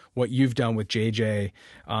see what you've done with JJ,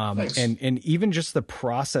 and even just the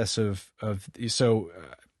process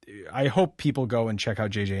I hope people go and check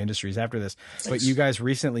out JJ Industries after this. Thanks. But you guys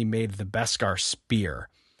recently made the Beskar spear.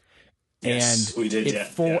 Yes, we did.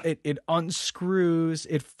 It unscrews,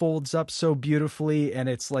 it folds up so beautifully, and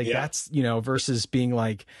it's like that's versus being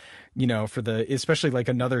like, especially like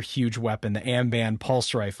another huge weapon, the Amban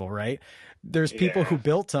pulse rifle, right? There's people who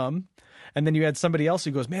built them, and then you had somebody else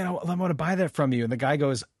who goes, "Man, I want to buy that from you," and the guy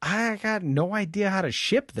goes, "I got no idea how to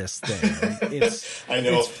ship this thing. It's I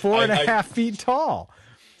know it's 4.5 feet tall."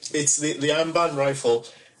 It's the Amban rifle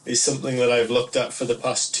is something that I've looked at for the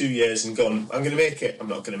past 2 years and gone, I'm going to make it. I'm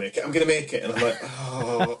not going to make it. I'm going to make it. And I'm like,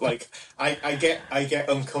 oh, like I get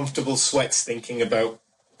uncomfortable sweats thinking about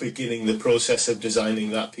beginning the process of designing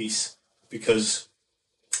that piece, because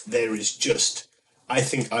there is I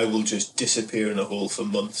think I will just disappear in a hole for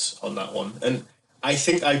months on that one. And I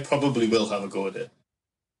think I probably will have a go at it.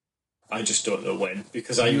 I just don't know when,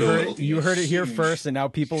 because I You know heard it'll it, be you heard it here huge- first, and now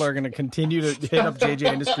people are going to continue to hit up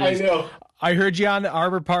JJ Industries. I know. I heard you on the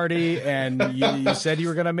Arbor Party, and you said you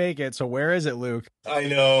were going to make it. So where is it, Luke? I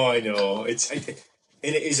know.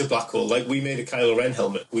 And it is a black hole. Like, we made a Kylo Ren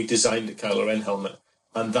helmet. We designed a Kylo Ren helmet,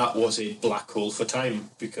 and that was a black hole for time,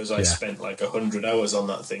 because I spent like 100 hours on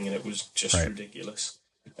that thing, and it was just ridiculous.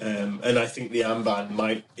 And I think the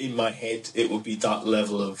armband, in my head, it would be that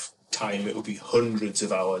level of time. It would be hundreds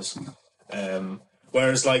of hours.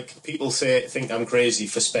 Whereas, like, people think I'm crazy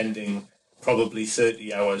for spending probably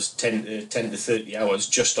 30 hours, 10 to 30 hours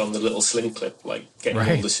just on the little sling clip, like getting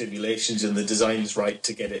all the simulations and the designs right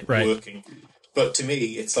to get it working. But to me,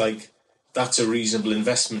 it's like, that's a reasonable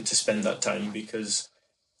investment to spend that time, because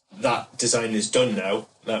that design is done now.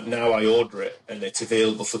 Now I order it and it's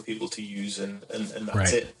available for people to use, and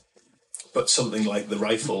that's it. But something like the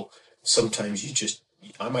rifle, sometimes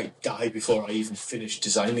I might die before I even finish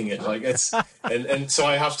designing it. Like, it's and so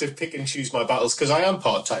I have to pick and choose my battles, because I am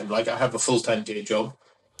part-time. Like, I have a full-time day job.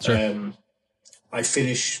 Sure. I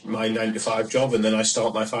finish my 9 to 5 job, and then I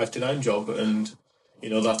start my 5 to 9 job, and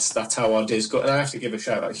that's how our days go. And I have to give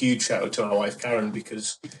a huge shout out to my wife Karen,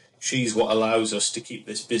 because she's what allows us to keep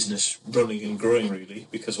this business running and growing, really.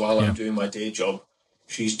 Because while I'm doing my day job,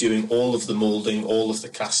 she's doing all of the molding, all of the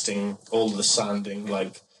casting, all of the sanding.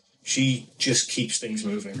 Like, she just keeps things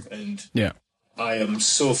moving, and I am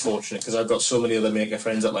so fortunate, because I've got so many other maker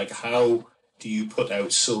friends that, like, how do you put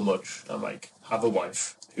out so much? I'm like, have a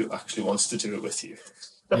wife who actually wants to do it with you.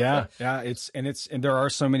 yeah. And there are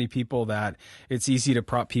so many people that it's easy to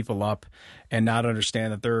prop people up and not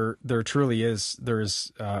understand that there truly is,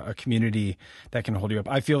 there's a community that can hold you up.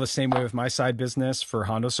 I feel the same way with my side business for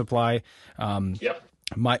Hondo Supply.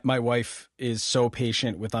 My wife is so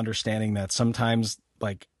patient with understanding that sometimes,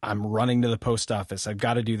 like, I'm running to the post office, I've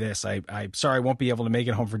got to do this. I'm sorry, I won't be able to make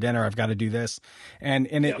it home for dinner, I've got to do this. And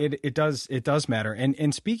it does matter.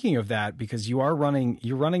 And speaking of that, because you're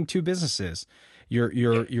running two businesses,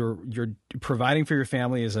 you're providing for your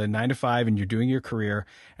family as a 9 to 5, and you're doing your career,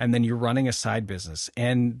 and then you're running a side business.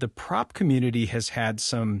 And the prop community has had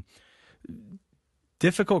some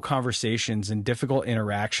difficult conversations and difficult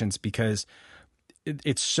interactions, because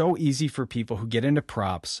it's so easy for people who get into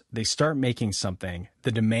props. They start making something,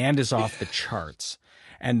 the demand is off the charts.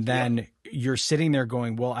 And then you're sitting there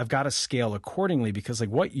going, well, I've got to scale accordingly, because, like,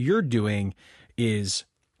 what you're doing is,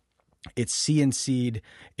 it's CNC'd,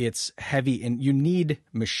 it's heavy, and you need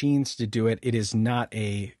machines to do it. It is not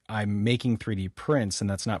I'm making 3D prints, and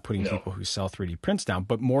that's not putting people who sell 3D prints down,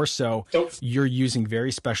 but more so you're using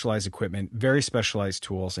very specialized equipment, very specialized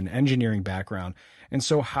tools, and engineering background. And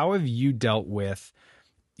so how have you dealt with,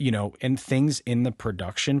 and things in the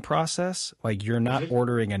production process? Like, you're not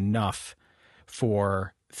ordering enough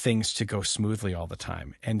for things to go smoothly all the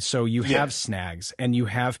time. And so you have snags, and you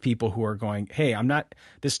have people who are going, hey,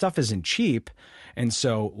 this stuff isn't cheap. And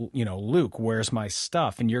so, Luke, where's my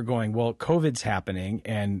stuff? And you're going, well, COVID's happening,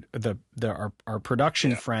 and our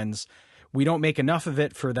production friends, we don't make enough of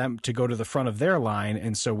it for them to go to the front of their line.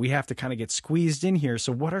 And so we have to kind of get squeezed in here.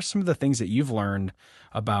 So what are some of the things that you've learned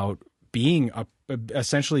about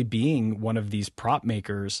essentially being one of these prop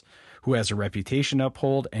makers who has a reputation to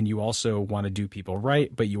uphold, and you also want to do people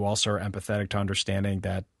right, but you also are empathetic to understanding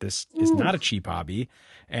that this is not a cheap hobby.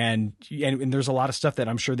 And there's a lot of stuff that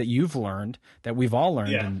I'm sure that you've learned, that we've all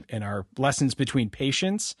learned in our lessons between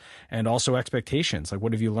patience and also expectations. Like,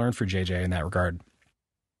 what have you learned for JJ in that regard?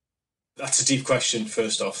 That's a deep question.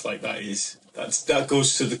 First off, like, that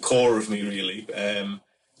goes to the core of me, really.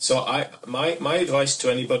 So my advice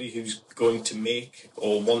to anybody who's going to make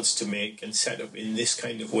or wants to make and set up in this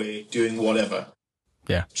kind of way, doing whatever,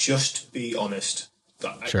 just be honest.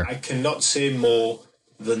 I cannot say more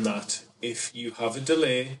than that. If you have a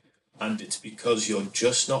delay and it's because you're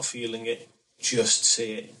just not feeling it, just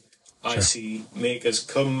say it. I see makers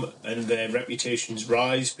come and their reputations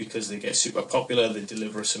rise because they get super popular, they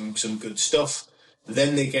deliver some good stuff,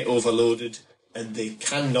 then they get overloaded and they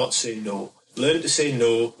cannot say no. Learn to say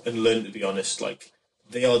no and learn to be honest. Like,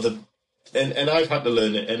 they are and I've had to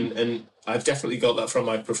learn it, and I've definitely got that from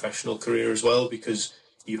my professional career as well, because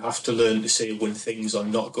you have to learn to say when things are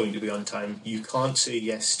not going to be on time. You can't say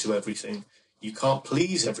yes to everything. You can't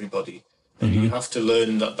please everybody. And you have to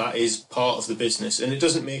learn that is part of the business. And it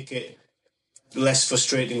doesn't make it less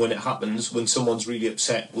frustrating when it happens, when someone's really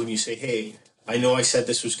upset, when you say, hey, I know I said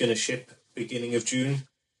this was going to ship beginning of June.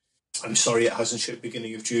 I'm sorry it hasn't shipped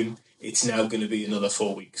beginning of June. It's now going to be another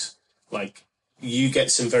 4 weeks. Like, you get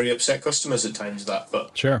some very upset customers at times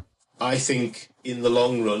but I think in the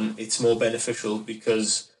long run, it's more beneficial,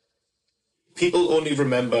 because people only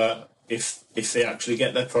remember if they actually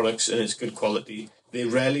get their products and it's good quality, they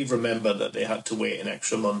rarely remember that they had to wait an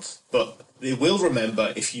extra month. But they will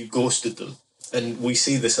remember if you ghosted them. And we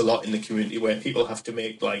see this a lot in the community where people have to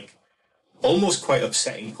make like almost quite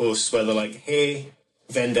upsetting posts where they're like, hey,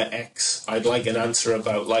 vendor X, I'd like an answer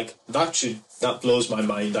about, like, that blows my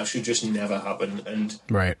mind. That should just never happen. And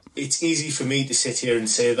Right. it's easy for me to sit here and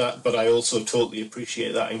say that, but I also totally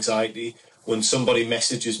appreciate that anxiety when somebody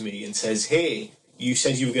messages me and says, hey, you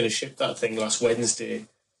said you were going to ship that thing last Wednesday.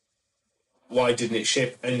 Why didn't it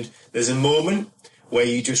ship? And there's a moment where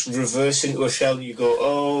you just reverse into a shell and you go,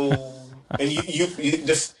 oh, and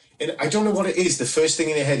and I don't know what it is. The first thing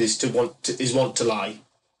in your head is want to lie.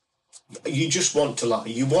 You just want to lie.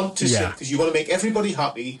 You want to say, because you want to make everybody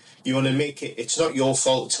happy. You want to make it. It's not your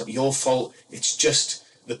fault. It's not your fault. It's just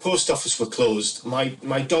the post office were closed. My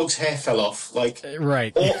dog's hair fell off. Like,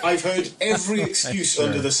 right. Or I've heard every excuse Sure.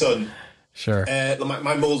 under the sun. Sure.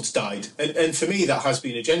 My mold's died, and for me that has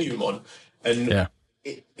been a genuine one. And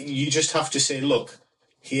you just have to say, look,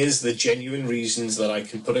 here's the genuine reasons that I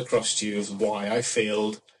can put across to you of why I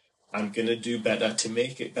failed. I'm going to do better to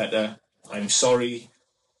make it better. I'm sorry.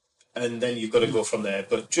 And then you've got to go from there.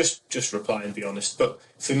 But just reply and be honest. But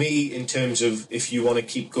for me, in terms of if you want to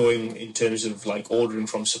keep going in terms of like ordering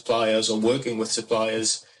from suppliers or working with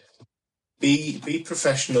suppliers, be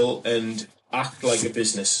professional and act like a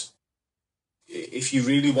business. If you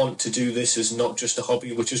really want to do this as not just a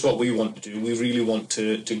hobby, which is what we want to do, we really want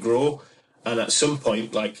to grow. And at some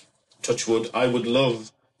point, like, touch wood, I would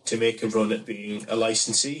love to make a run at being a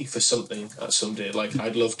licensee for something at some day. Like,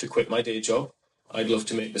 I'd love to quit my day job. I'd love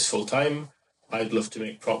to make this full time. I'd love to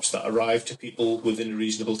make props that arrive to people within a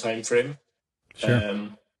reasonable time frame. Sure.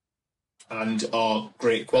 And are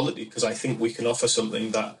great quality, because I think we can offer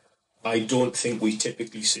something that I don't think we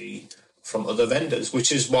typically see from other vendors,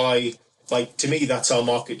 which is why, like, to me, that's our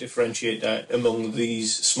market differentiator among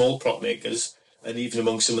these small prop makers and even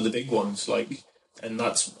among some of the big ones. Like, and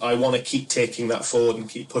that's, I want to keep taking that forward and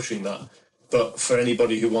keep pushing that. But for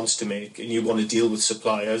anybody who wants to make and you want to deal with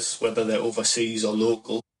suppliers, whether they're overseas or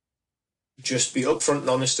local, just be upfront and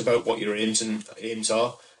honest about what your aims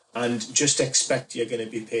are, and just expect you're going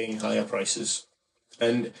to be paying higher prices.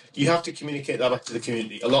 And you have to communicate that back to the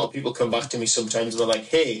community. A lot of people come back to me sometimes and they're like,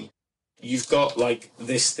 hey, you've got like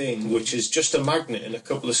this thing which is just a magnet and a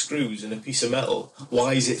couple of screws and a piece of metal.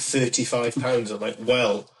 Why is it £35? I'm like,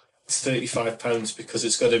 well, it's £35 because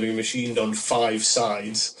it's got to be machined on 5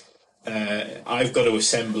 sides. I've got to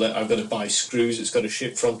assemble it. I've got to buy screws. It's got to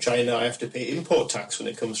ship from China. I have to pay import tax when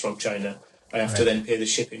it comes from China. I have to then pay the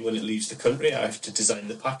shipping when it leaves the country. I have to design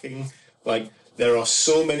the packing. Like, there are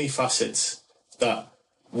so many facets that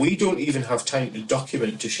we don't even have time to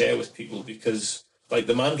document to share with people, because, like,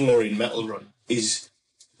 the Mandalorian metal run is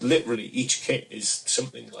literally, each kit is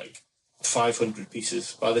something like 500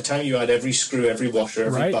 pieces. By the time you add every screw, every washer,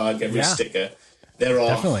 every bag, every sticker, there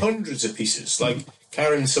are hundreds of pieces. Like,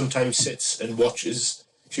 Karen sometimes sits and watches.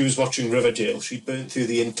 She was watching Riverdale. She burnt through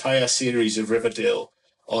the entire series of Riverdale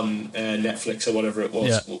on Netflix or whatever it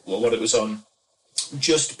was, what it was on,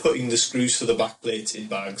 just putting the screws for the back plates in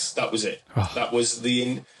bags. That was it. That was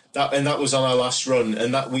that was on our last run,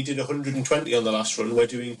 and that we did 120 on the last run. We're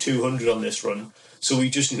doing 200 on this run. So we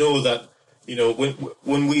just know that, you know,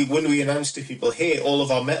 when we announce to people, hey, all of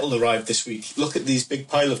our metal arrived this week, look at these big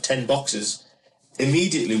pile of 10 boxes,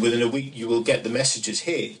 immediately within a week you will get the messages,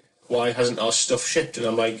 hey, why hasn't our stuff shipped? And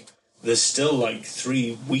I'm like, there's still like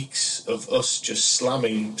 3 weeks of us just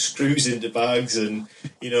slamming screws into bags and,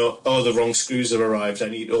 you know, oh, the wrong screws have arrived, I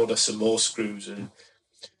need to order some more screws. And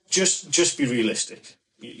just be realistic.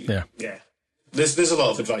 Yeah. There's a lot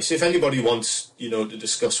of advice. If anybody wants, you know, to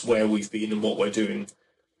discuss where we've been and what we're doing,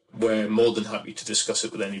 we're more than happy to discuss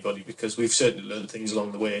it with anybody, because we've certainly learned things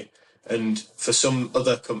along the way. And for some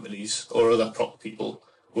other companies or other prop people,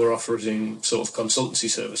 we're offering sort of consultancy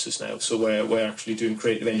services now. So we're actually doing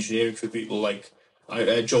creative engineering for people like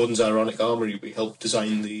Jordan's Ironic Armory. We helped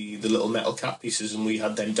design the little metal cap pieces, and we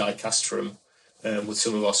had them die cast for him with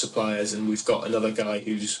some of our suppliers. And we've got another guy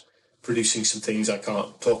who's producing some things I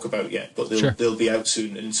can't talk about yet, but they'll be out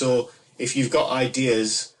soon. And so if you've got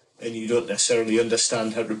ideas and you don't necessarily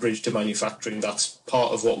understand how to bridge to manufacturing, that's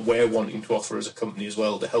part of what we're wanting to offer as a company as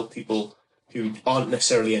well, to help people who aren't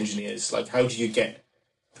necessarily engineers. Like, how do you get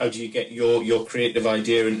your creative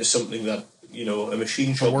idea into something that, you know, a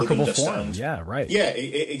machine shop would understand? Yeah, right. Yeah,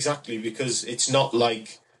 exactly, because it's not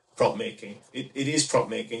like prop making. It is prop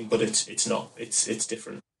making, but it's not. It's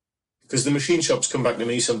different. Because the machine shops come back to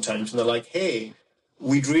me sometimes and they're like, hey,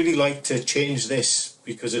 we'd really like to change this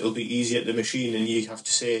because it'll be easier at the machine. And you have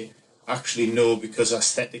to say, actually no, because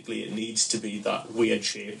aesthetically it needs to be that weird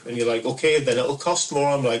shape. And you're like, okay, then it'll cost more.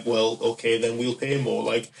 I'm like, well, okay, then we'll pay more.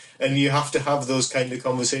 Like, and you have to have those kind of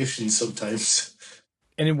conversations sometimes.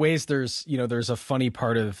 And in ways, there's a funny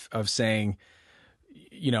part of saying,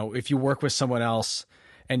 if you work with someone else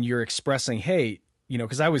and you're expressing, hey,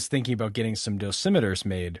 because I was thinking about getting some dosimeters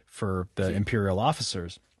made for the Imperial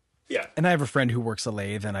officers. Yeah. And I have a friend who works a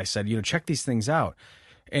lathe, and I said, check these things out.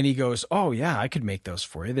 And he goes, oh yeah, I could make those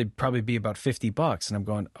for you. They'd probably be about $50. And I'm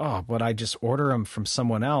going, oh, but I just order them from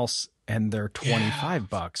someone else and they're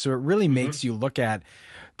 $25. So it really makes you look at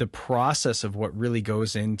the process of what really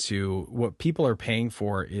goes into what people are paying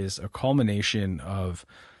for is a culmination of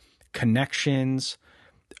connections,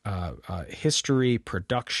 history,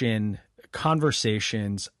 production,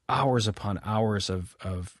 conversations, hours upon hours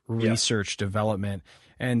of research, development.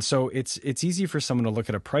 And so it's easy for someone to look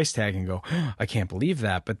at a price tag and go, oh, I can't believe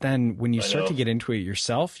that. But then when you start to get into it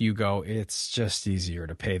yourself, you go, it's just easier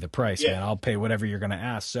to pay the price, man. I'll pay whatever you're going to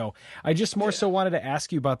ask. So I just more so wanted to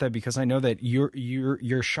ask you about that because I know that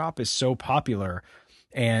your shop is so popular,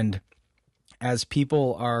 and as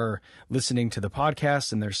people are listening to the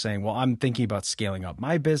podcast and they're saying, well, I'm thinking about scaling up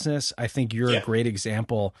my business, I think you're a great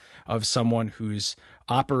example of someone who's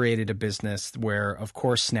operated a business where, of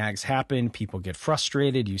course, snags happen. People get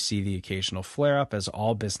frustrated. You see the occasional flare up, as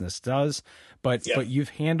all business does. But you've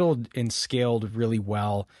handled and scaled really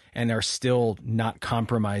well and are still not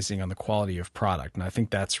compromising on the quality of product. And I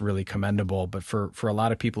think that's really commendable. But for a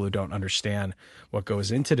lot of people who don't understand what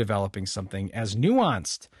goes into developing something as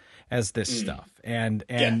nuanced as this stuff. And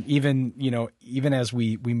even, even as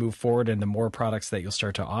we move forward and the more products that you'll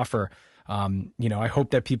start to offer, I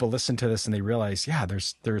hope that people listen to this and they realize,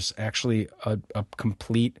 there's actually a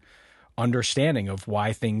complete understanding of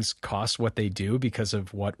why things cost what they do because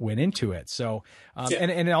of what went into it. So,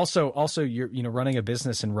 and also you're, running a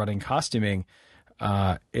business and running costuming,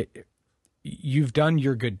 you've done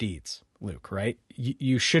your good deeds, Luke, right?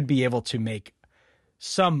 You should be able to make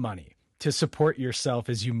some money to support yourself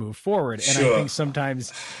as you move forward. And I think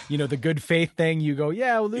sometimes, the good faith thing, you go,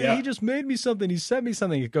 he just made me something. He sent me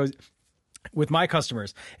something. It goes with my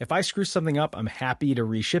customers. If I screw something up, I'm happy to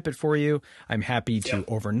reship it for you. I'm happy to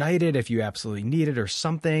overnight it if you absolutely need it or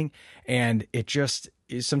something. And it just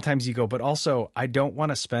is, sometimes you go, but also I don't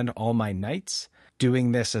want to spend all my nights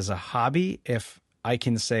doing this as a hobby. If I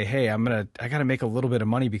can say, hey, I got to make a little bit of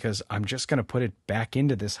money because I'm just going to put it back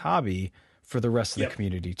into this hobby for the rest of the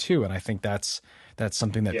community too. And I think that's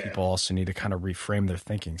something that people also need to kind of reframe their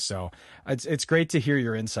thinking. So it's great to hear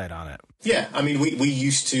your insight on it. Yeah. I mean, we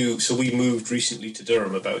used to, so we moved recently to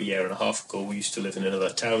Durham about a year and a half ago. We used to live in another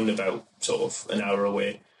town about sort of an hour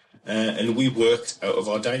away. And we worked out of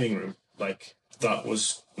our dining room. Like, that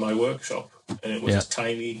was my workshop. And it was a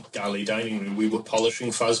tiny galley dining room. We were polishing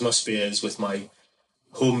Phasma spears with my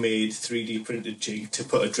homemade 3D printed jig to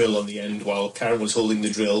put a drill on the end while Karen was holding the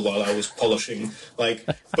drill while I was polishing.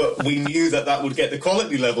 But we knew that would get the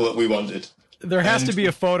quality level that we wanted. There has to be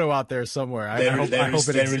a photo out there somewhere. I hope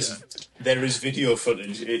it is. There is video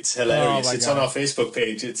footage. It's hilarious. It's on our Facebook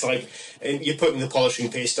page. It's like, and you're putting the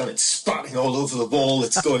polishing paste on, it's splatting all over the wall.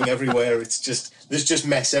 It's going everywhere. There's just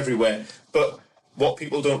mess everywhere. But what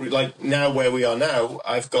people don't like now, where we are now,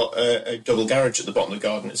 I've got a double garage at the bottom of the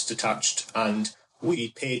garden. It's detached, and we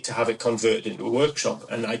paid to have it converted into a workshop,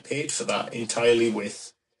 and I paid for that entirely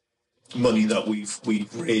with money that we've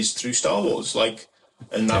raised through Star Wars.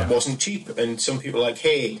 And that wasn't cheap. And some people are like,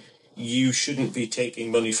 hey, you shouldn't be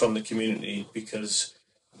taking money from the community because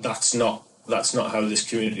that's not how this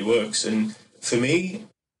community works. And for me,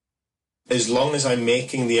 as long as I'm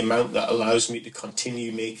making the amount that allows me to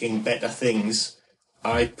continue making better things,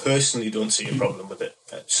 I personally don't see a problem with it.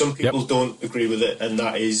 Some people don't agree with it, and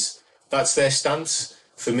that's their stance.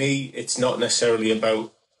 For me, it's not necessarily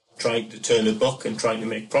about trying to turn a buck and trying to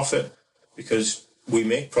make profit, because we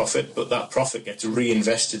make profit, but that profit gets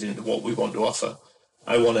reinvested into what we want to offer.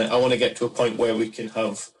 I want to get to a point where we can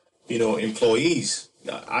have, employees.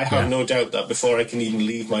 I have no doubt that before I can even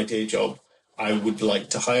leave my day job, I would like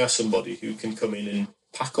to hire somebody who can come in and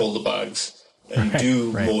pack all the bags and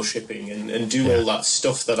do more shipping and do all that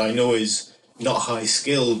stuff that I know is not high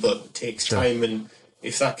skill but takes time. And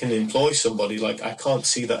if that can employ somebody, I can't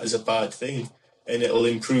see that as a bad thing, and it'll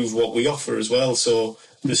improve what we offer as well. So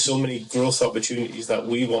there's so many growth opportunities that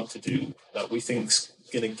we want to do that we think's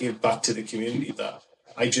going to give back to the community that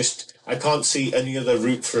I can't see any other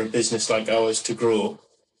route for a business like ours to grow.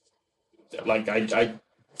 I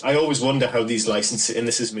always wonder how these licenses, and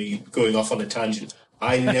this is me going off on a tangent,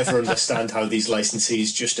 I never understand how these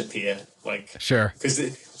licensees just appear.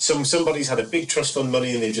 Because somebody's had a big trust fund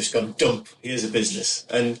money and they've just gone, dump, here's a business.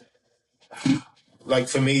 And like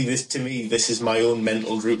for me, this is my own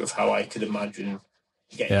mental route of how I could imagine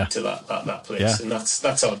getting to that place, and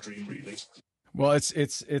that's our dream, really. Well,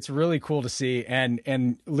 it's really cool to see,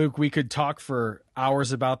 and Luke, we could talk for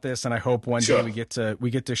hours about this, and I hope one day we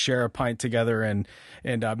get to share a pint together, and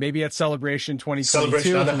maybe at Celebration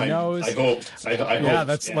 2022. Who knows? I hope.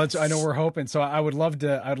 Let's. I know we're hoping. So I'd love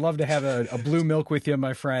to have a blue milk with you,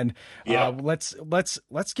 my friend. Yeah. Let's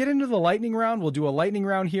get into the lightning round. We'll do a lightning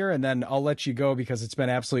round here, and then I'll let you go because it's been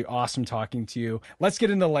absolutely awesome talking to you. Let's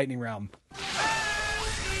get into the lightning round.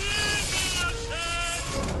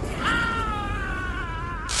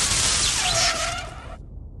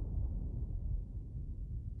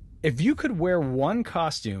 If you could wear one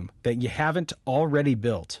costume that you haven't already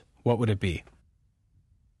built, what would it be?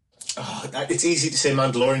 Oh, it's easy to say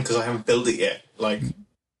Mandalorian because I haven't built it yet. And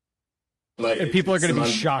people are going to be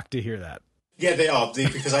shocked to hear that. Yeah, they are,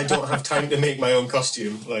 because I don't have time to make my own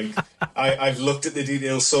costume. Like, I've looked at the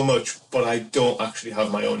details so much, but I don't actually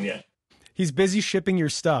have my own yet. He's busy shipping your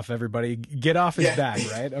stuff, everybody. Get off his back,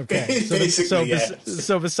 right? Okay.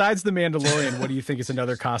 So besides the Mandalorian, what do you think is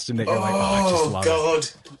another costume that you're like, I just love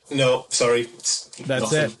it? No, sorry.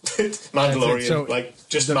 That's nothing. it. Mandalorian, So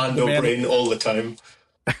just Mando brain all the time.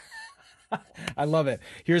 I love it.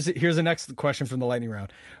 Here's the next question from the lightning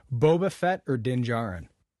round. Boba Fett or Din Djarin?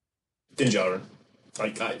 Din Djarin.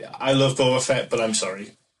 I love Boba Fett, but I'm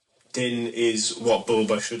sorry. Din is what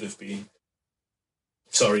Boba should have been.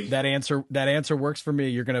 Sorry. That answer works for me.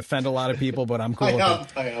 You're going to offend a lot of people, but I'm cool with it.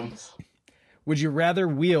 I am. Would you rather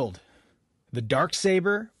wield the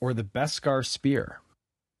Darksaber or the Beskar spear?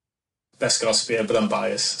 Beskar spear, but I'm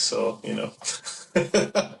biased, so, you know.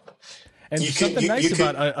 And something nice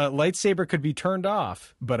about a lightsaber could be turned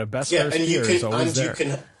off, but a Beskar spear is always there.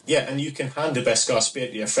 And you can hand a Beskar spear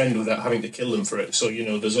to your friend without having to kill them for it. So, you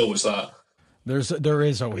know, there's always that. There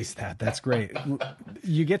is always that. That's great.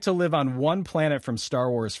 You get to live on one planet from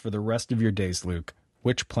Star Wars for the rest of your days, Luke.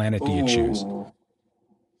 Which planet do you choose?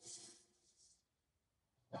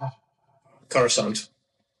 Coruscant.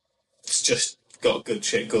 It's just got good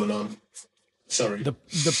shit going on. Sorry. The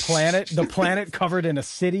planet covered in a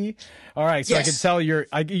city. All right, so yes. I can tell you're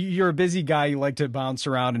a busy guy. You like to bounce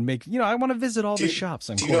around and make. I want to visit all the shops.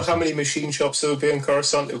 Do you know how many machine shops there would be in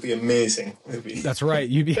Coruscant? It would be amazing. That's right.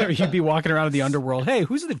 You'd be walking around in the underworld. Hey,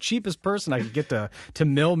 who's the cheapest person I could get to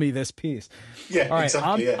mill me this piece? Yeah, all right.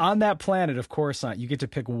 Exactly. On that planet of Coruscant, you get to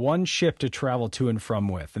pick one ship to travel to and from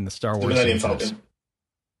with in the Star Wars. The Millennium Falcon.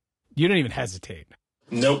 You don't even hesitate.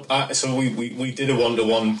 Nope. So we did a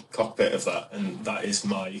 1-to-1 cockpit of that, and that is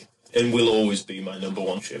and will always be my number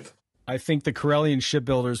one ship. I think the Corellian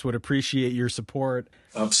shipbuilders would appreciate your support.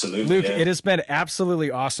 Absolutely. Luke, It has been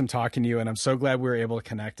absolutely awesome talking to you, and I'm so glad we were able to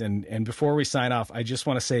connect. And before we sign off, I just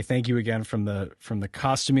want to say thank you again from the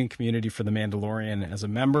costuming community for The Mandalorian. As a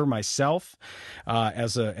member myself,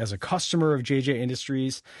 as a customer of JJ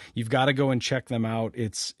Industries, you've got to go and check them out.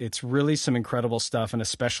 It's really some incredible stuff, and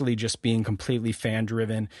especially just being completely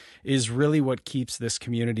fan-driven is really what keeps this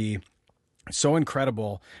community so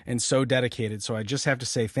incredible and so dedicated. So I just have to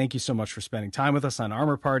say thank you so much for spending time with us on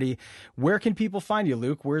Armor Party. Where can people find you,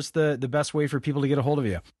 Luke? Where's the best way for people to get a hold of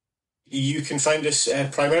you? You can find us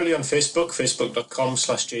primarily on Facebook,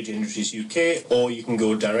 facebook.com/JJ Industries UK, or you can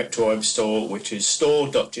go direct to our web store, which is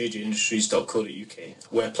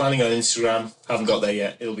store.jjindustries.co.uk. We're planning on Instagram. Haven't got there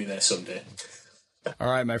yet. It'll be there someday.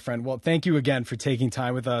 All right, my friend. Well, thank you again for taking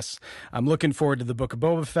time with us. I'm looking forward to the Book of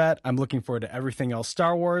Boba Fett. I'm looking forward to everything else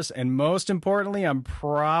Star Wars. And most importantly, I'm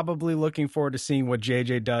probably looking forward to seeing what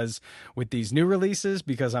JJ does with these new releases,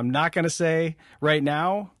 because I'm not going to say right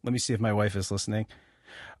now. Let me see if my wife is listening.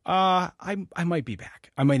 I might be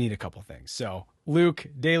back. I might need a couple things. So, Luke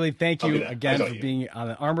Daly, thank you again for being on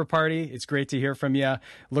the Armor Party. It's great to hear from you.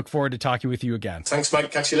 Look forward to talking with you again. Thanks,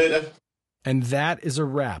 Mike. Catch you later. And that is a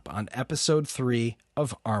wrap on episode 3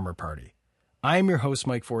 of Armor Party. I am your host,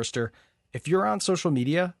 Mike Forster. If you're on social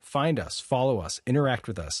media, find us, follow us, interact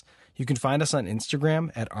with us. You can find us on Instagram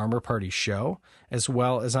at Armor Party Show, as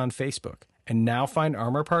well as on Facebook. And now find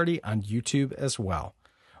Armor Party on YouTube as well.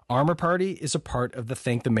 Armor Party is a part of the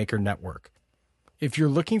Thank the Maker network. If you're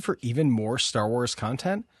looking for even more Star Wars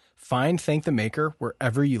content, find Thank the Maker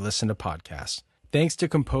wherever you listen to podcasts. Thanks to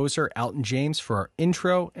composer Alton James for our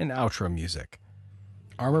intro and outro music.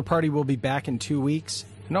 Armor Party will be back in 2 weeks.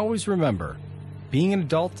 And always remember, being an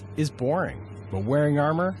adult is boring, but wearing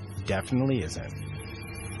armor definitely isn't.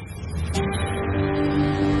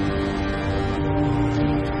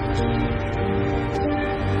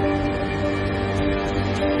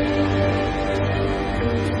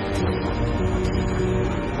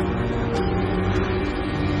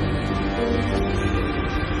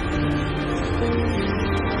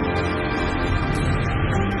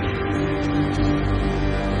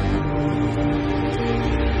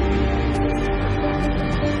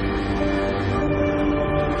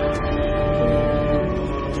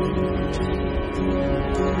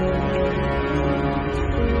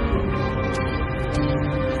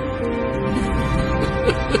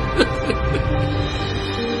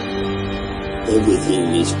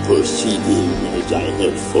 Everything is proceeding as I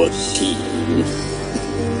have foreseen.